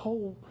 the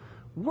whole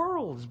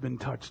world has been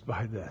touched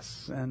by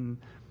this. And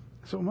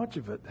so much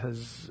of it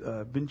has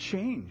been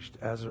changed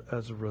as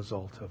a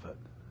result of it.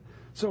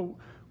 So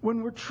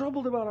when we're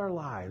troubled about our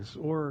lives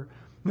or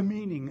the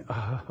meaning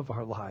of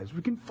our lives,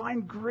 we can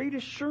find great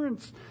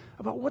assurance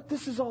about what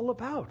this is all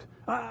about.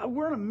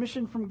 We're on a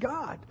mission from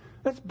God.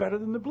 That's better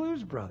than the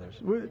Blues Brothers.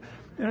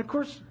 And of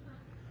course,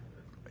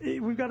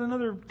 we've got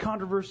another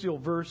controversial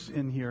verse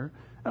in here.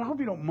 And I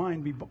hope you don't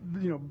mind me,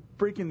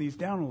 breaking these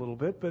down a little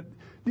bit. But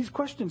these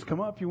questions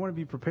come up. You want to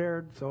be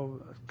prepared.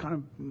 So it's kind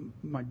of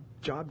my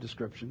job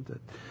description.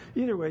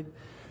 Either way,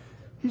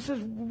 he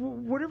says,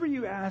 whatever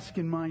you ask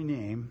in my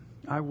name,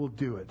 I will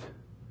do it.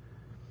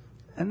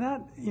 And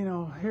that,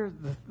 here,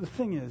 the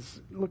thing is,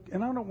 look,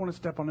 and I don't want to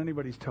step on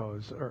anybody's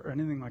toes or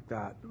anything like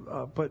that,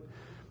 but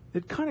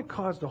it kind of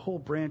caused a whole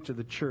branch of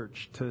the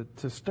church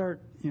to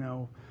start,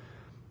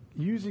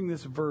 using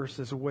this verse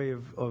as a way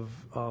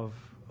of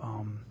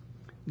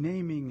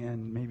naming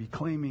and maybe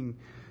claiming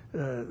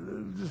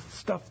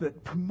stuff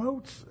that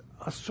promotes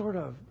a sort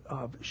of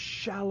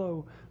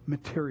shallow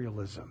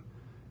materialism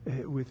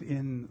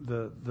within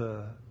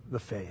the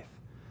faith.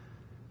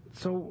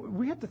 So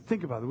we have to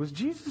think about it. Was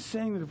Jesus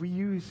saying that if we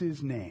use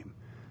his name,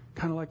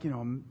 kind of like,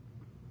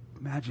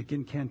 magic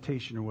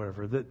incantation or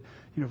whatever, that,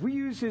 if we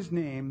use his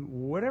name,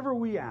 whatever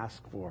we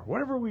ask for,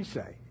 whatever we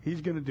say,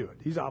 he's going to do it.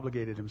 He's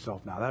obligated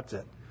himself now. That's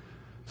it.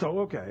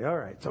 So, okay, all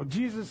right. So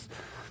Jesus,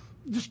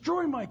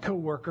 destroy my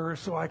coworker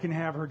so I can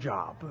have her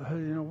job.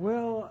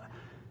 Well,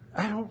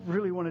 I don't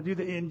really want to do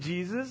that in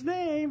Jesus'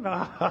 name.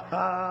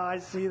 I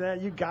see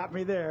that. You got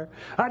me there.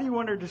 How do you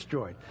want her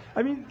destroyed?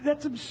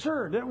 That's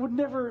absurd. That would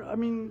never,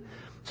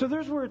 so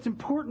there's where it's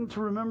important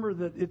to remember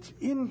that it's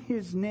in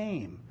his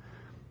name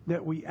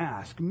that we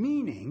ask.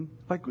 Meaning,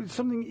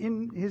 something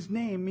in his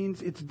name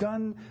means it's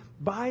done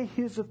by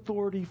his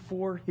authority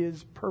for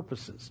his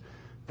purposes.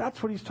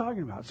 That's what he's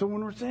talking about. So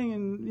when we're saying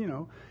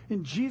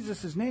in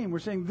Jesus' name, we're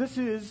saying this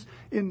is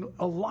in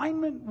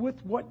alignment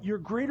with what your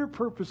greater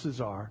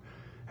purposes are.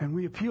 And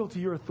we appeal to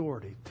your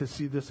authority to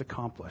see this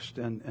accomplished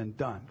and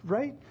done.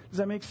 Right? Does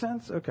that make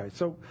sense? Okay.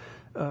 So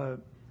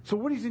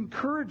what he's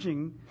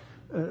encouraging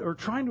or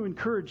trying to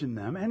encourage in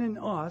them and in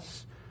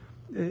us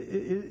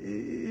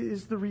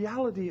is the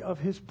reality of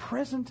his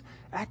present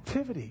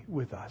activity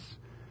with us.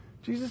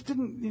 Jesus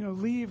didn't,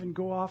 leave and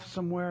go off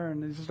somewhere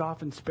and he's just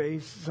off in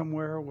space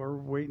somewhere. We're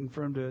waiting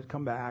for him to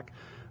come back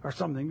or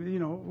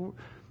something.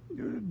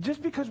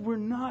 Just because we're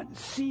not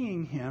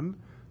seeing him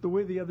the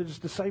way the other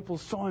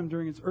disciples saw him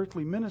during his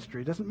earthly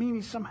ministry doesn't mean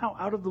he's somehow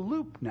out of the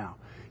loop now.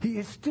 He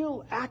is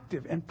still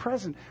active and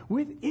present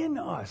within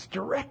us,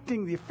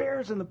 directing the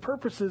affairs and the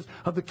purposes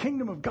of the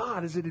kingdom of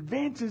God as it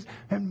advances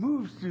and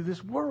moves through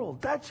this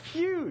world. That's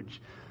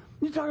huge.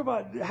 You talk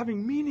about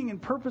having meaning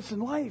and purpose in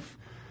life.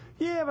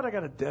 Yeah, but I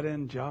got a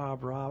dead-end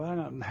job, Rob. I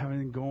don't have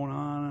anything going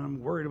on, and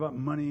I'm worried about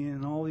money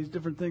and all these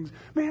different things.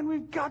 Man,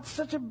 we've got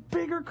such a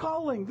bigger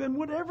calling than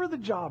whatever the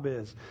job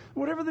is,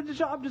 whatever the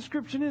job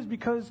description is,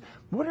 because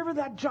whatever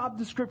that job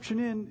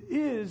description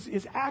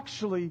is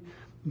actually,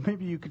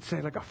 maybe you could say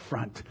a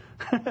front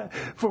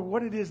for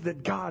what it is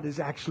that God is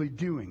actually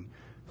doing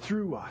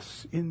through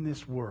us in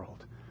this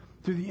world,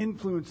 through the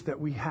influence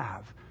that we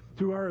have,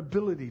 through our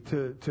ability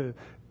to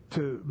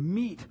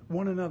meet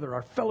one another,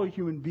 our fellow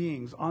human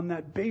beings, on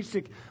that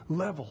basic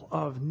level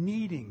of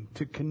needing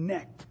to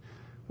connect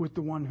with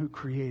the one who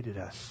created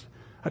us.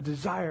 A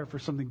desire for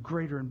something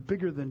greater and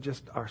bigger than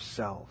just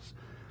ourselves.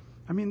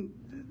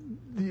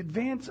 The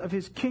advance of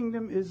his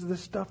kingdom is the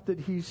stuff that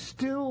he's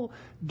still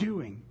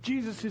doing.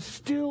 Jesus is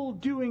still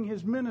doing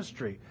his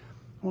ministry,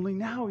 only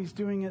now he's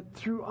doing it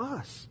through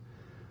us.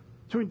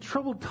 So in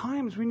troubled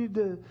times, we need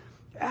to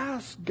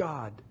ask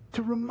God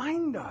to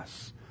remind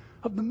us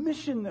of the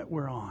mission that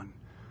we're on.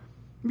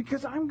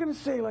 Because I'm going to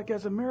say,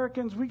 as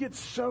Americans, we get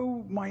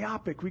so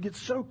myopic, we get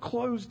so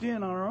closed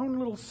in on our own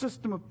little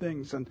system of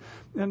things and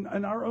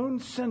our own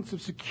sense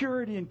of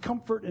security and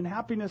comfort and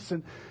happiness,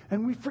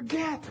 and we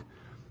forget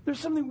there's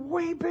something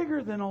way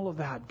bigger than all of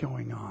that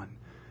going on.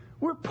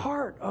 We're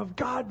part of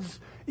God's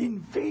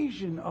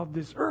invasion of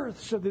this earth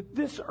so that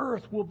this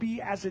earth will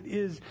be as it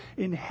is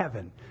in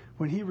heaven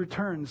when he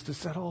returns to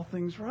set all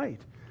things right.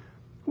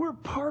 We're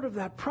part of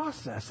that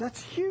process.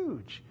 That's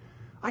huge.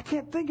 I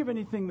can't think of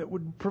anything that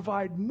would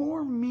provide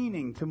more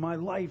meaning to my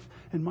life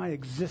and my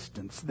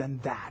existence than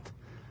that.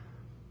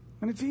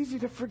 And it's easy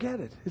to forget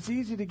it. It's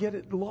easy to get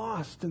it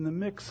lost in the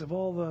mix of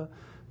all the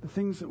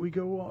things that we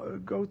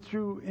go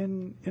through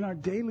in our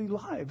daily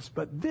lives.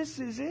 But this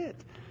is it.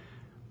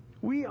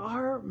 We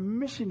are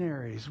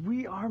missionaries.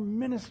 We are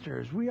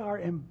ministers. We are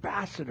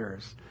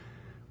ambassadors.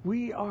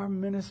 We are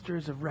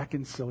ministers of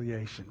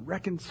reconciliation,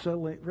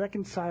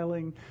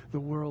 reconciling the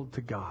world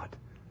to God,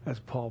 as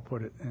Paul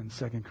put it in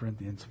 2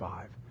 Corinthians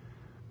 5.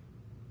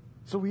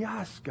 So we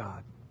ask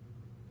God,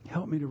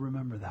 help me to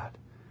remember that.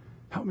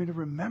 Help me to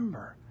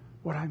remember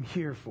what I'm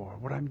here for,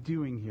 what I'm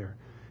doing here,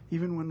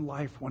 even when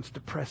life wants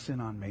to press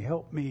in on me.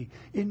 Help me,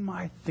 in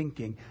my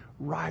thinking,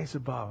 rise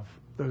above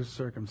those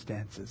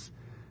circumstances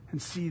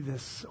and see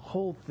this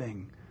whole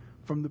thing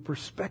from the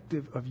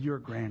perspective of your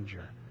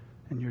grandeur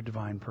and your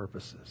divine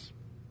purposes.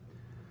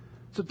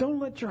 So don't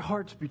let your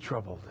hearts be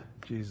troubled,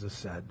 Jesus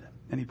said.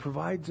 And he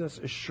provides us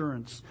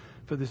assurance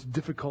for this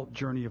difficult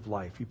journey of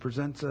life. He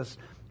presents us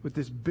with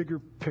this bigger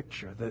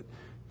picture that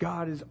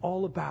God is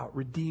all about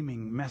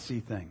redeeming messy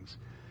things.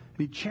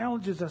 And he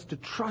challenges us to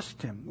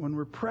trust him when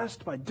we're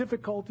pressed by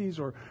difficulties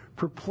or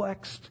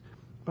perplexed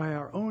by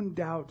our own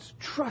doubts.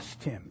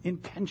 Trust him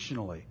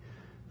intentionally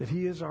that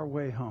he is our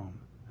way home.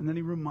 And then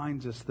he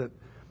reminds us that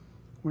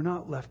we're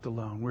not left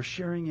alone. We're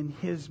sharing in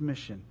his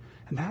mission.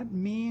 And that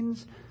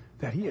means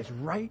that he is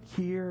right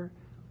here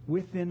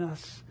within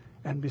us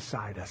and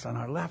beside us, on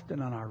our left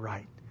and on our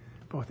right,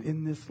 both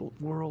in this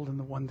world and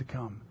the one to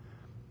come.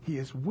 He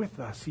is with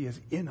us. He is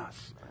in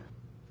us.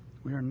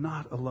 We are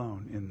not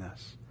alone in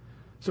this.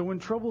 So when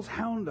troubles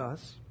hound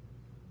us,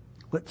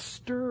 let's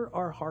stir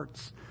our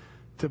hearts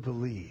to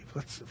believe.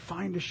 Let's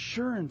find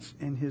assurance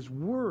in his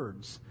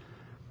words.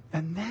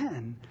 And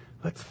then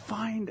let's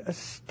find a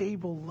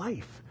stable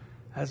life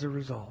as a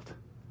result.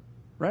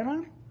 Right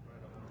on?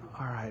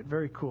 All right,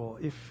 very cool.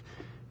 If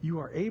you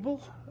are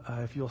able,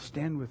 if you'll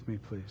stand with me,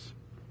 please.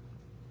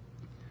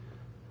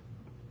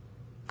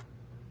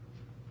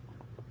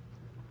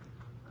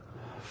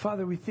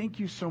 Father, we thank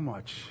you so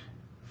much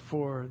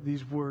for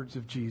these words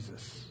of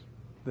Jesus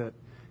that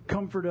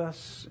comfort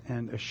us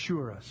and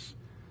assure us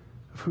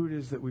of who it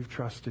is that we've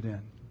trusted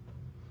in.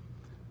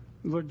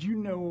 Lord, you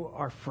know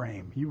our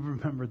frame. You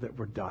remember that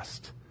we're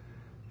dust.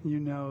 You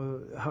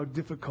know how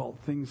difficult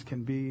things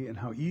can be and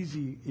how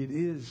easy it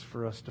is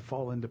for us to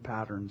fall into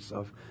patterns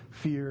of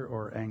fear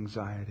or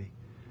anxiety.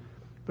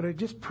 But I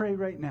just pray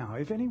right now,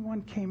 if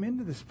anyone came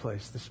into this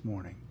place this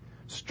morning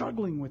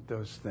struggling with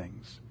those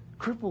things,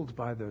 crippled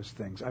by those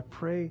things, I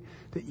pray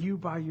that you,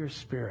 by your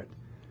Spirit,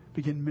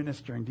 begin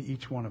ministering to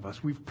each one of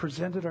us. We've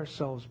presented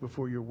ourselves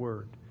before your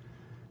word.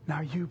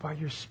 Now you, by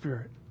your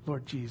Spirit,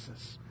 Lord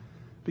Jesus,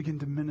 begin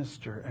to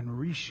minister and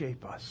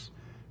reshape us.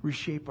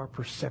 Reshape our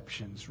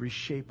perceptions,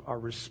 reshape our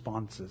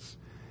responses.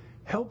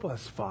 Help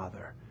us,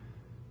 Father,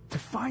 to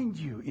find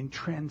you in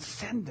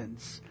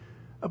transcendence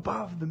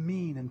above the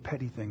mean and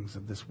petty things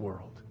of this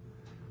world.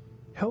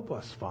 Help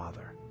us,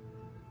 Father,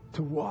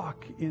 to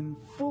walk in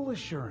full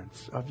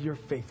assurance of your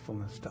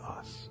faithfulness to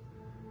us.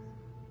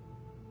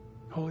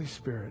 Holy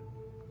Spirit,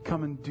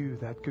 come and do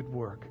that good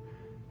work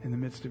in the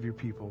midst of your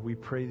people. We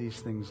pray these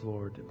things,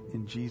 Lord,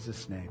 in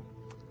Jesus' name.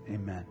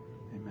 Amen.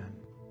 Amen.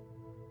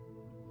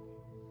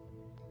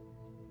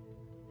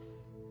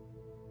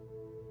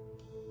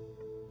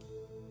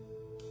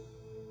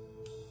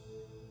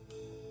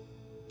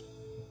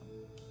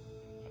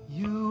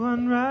 You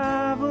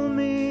unravel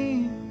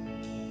me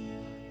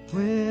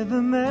with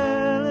a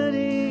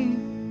melody.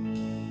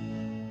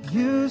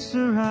 You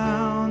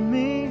surround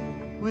me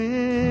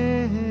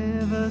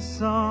with a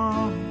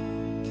song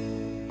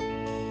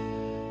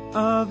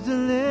of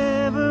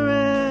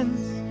deliverance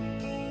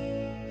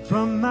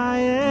from my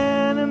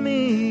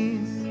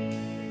enemies,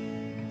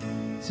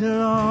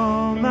 till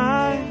all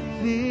my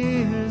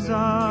fears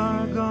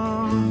are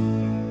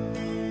gone.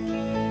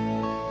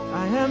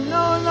 I am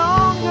no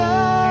longer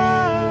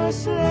a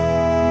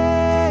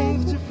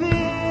slave to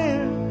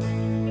fear.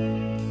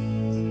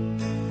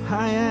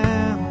 I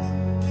am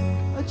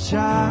a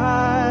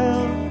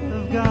child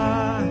of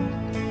God.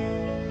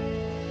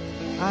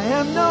 I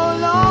am no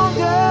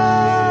longer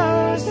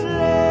a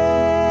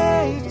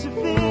slave to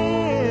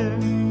fear.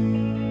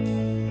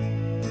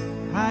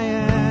 I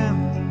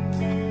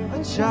am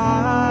a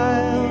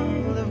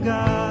child of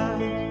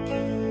God.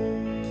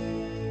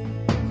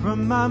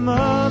 From my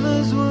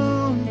mother's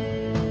womb,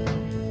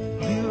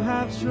 you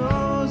have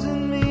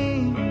chosen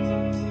me.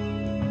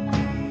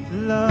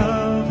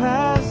 Love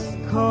has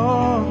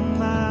called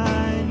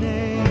my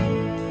name.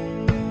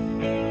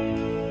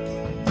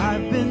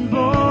 I've been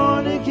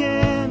born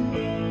again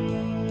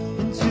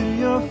into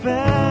your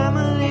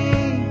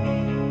family.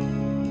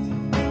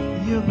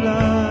 Your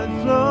blood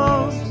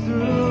flows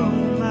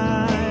through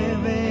my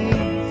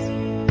veins.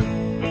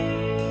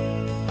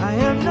 I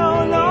am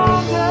no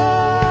longer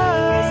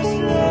a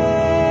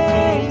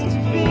slave to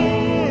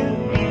fear.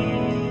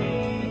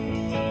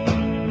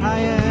 I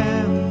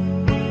am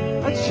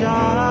a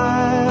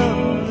child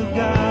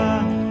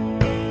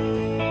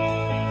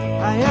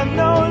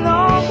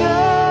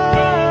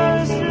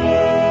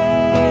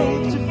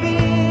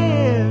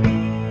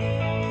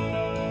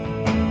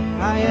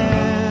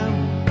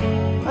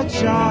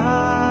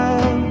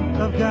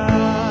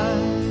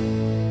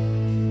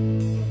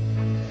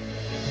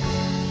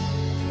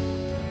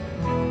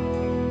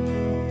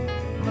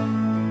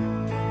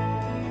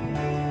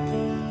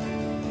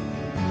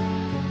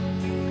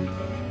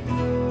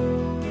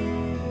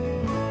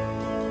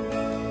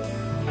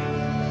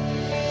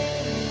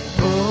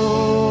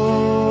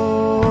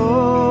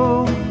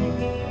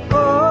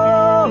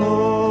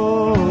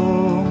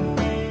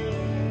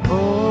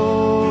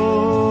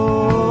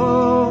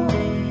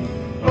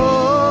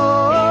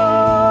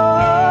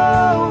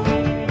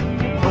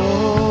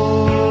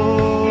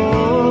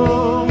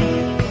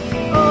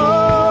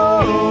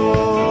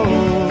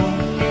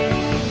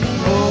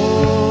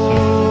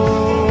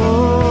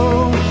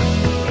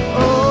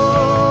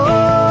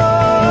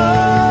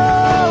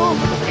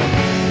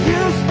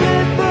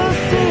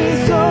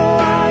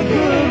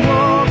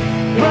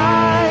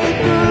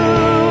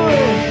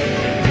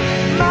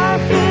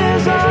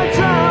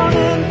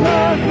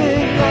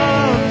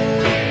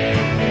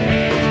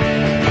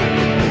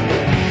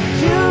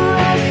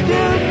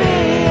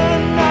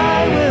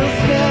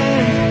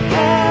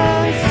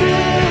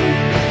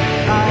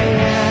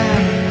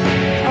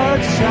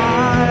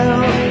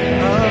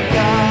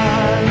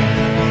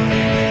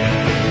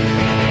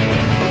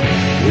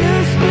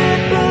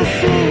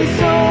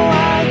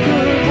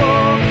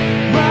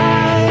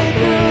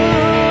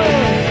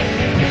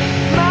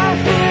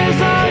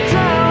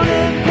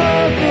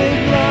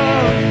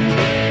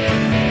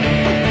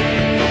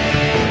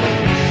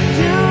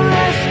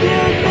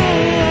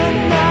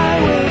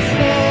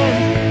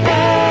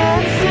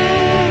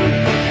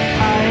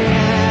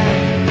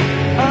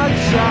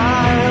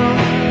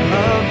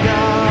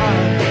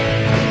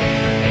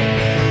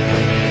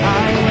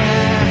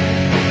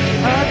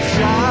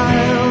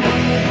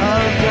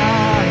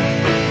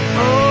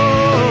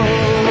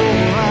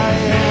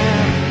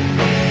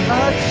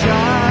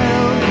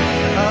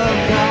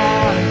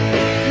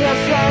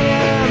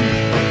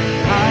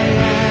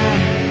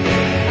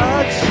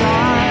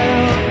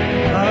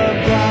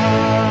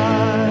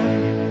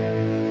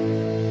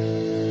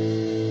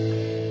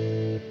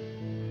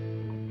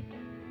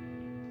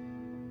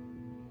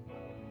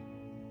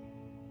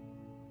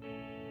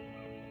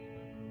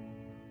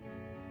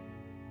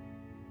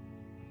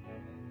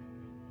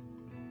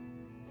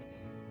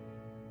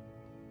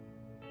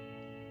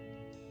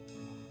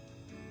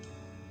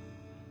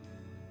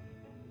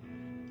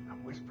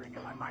whispering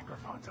and my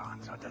microphone's on,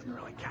 so it doesn't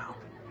really count.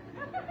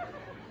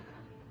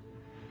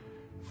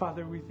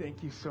 Father, we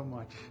thank you so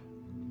much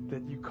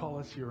that you call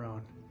us your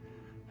own,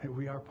 that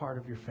we are part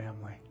of your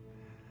family.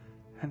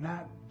 And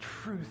that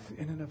truth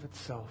in and of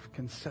itself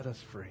can set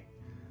us free.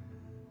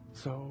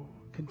 So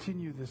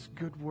continue this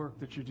good work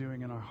that you're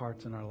doing in our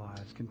hearts and our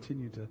lives.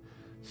 Continue to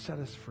set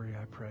us free,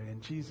 I pray.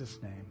 In Jesus'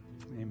 name,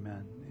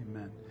 amen.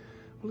 Amen.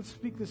 Well, let's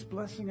speak this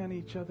blessing on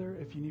each other.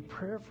 If you need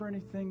prayer for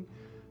anything,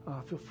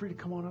 feel free to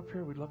come on up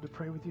here. We'd love to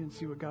pray with you and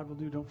see what God will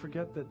do. Don't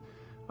forget that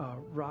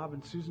Rob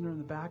and Susan are in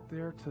the back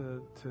there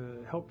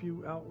to help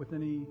you out with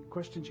any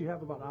questions you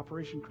have about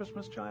Operation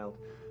Christmas Child.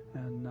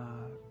 And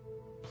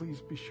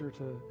please be sure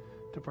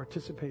to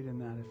participate in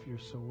that if you're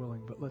so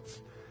willing. But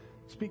let's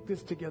speak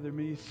this together.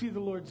 May you see the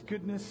Lord's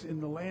goodness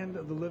in the land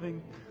of the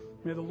living.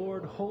 May the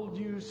Lord hold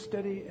you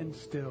steady and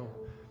still.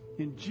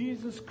 In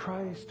Jesus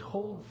Christ,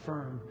 hold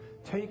firm.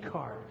 Take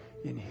heart.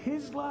 In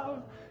his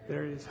love,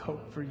 there is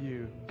hope for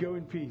you. Go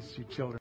in peace, you children.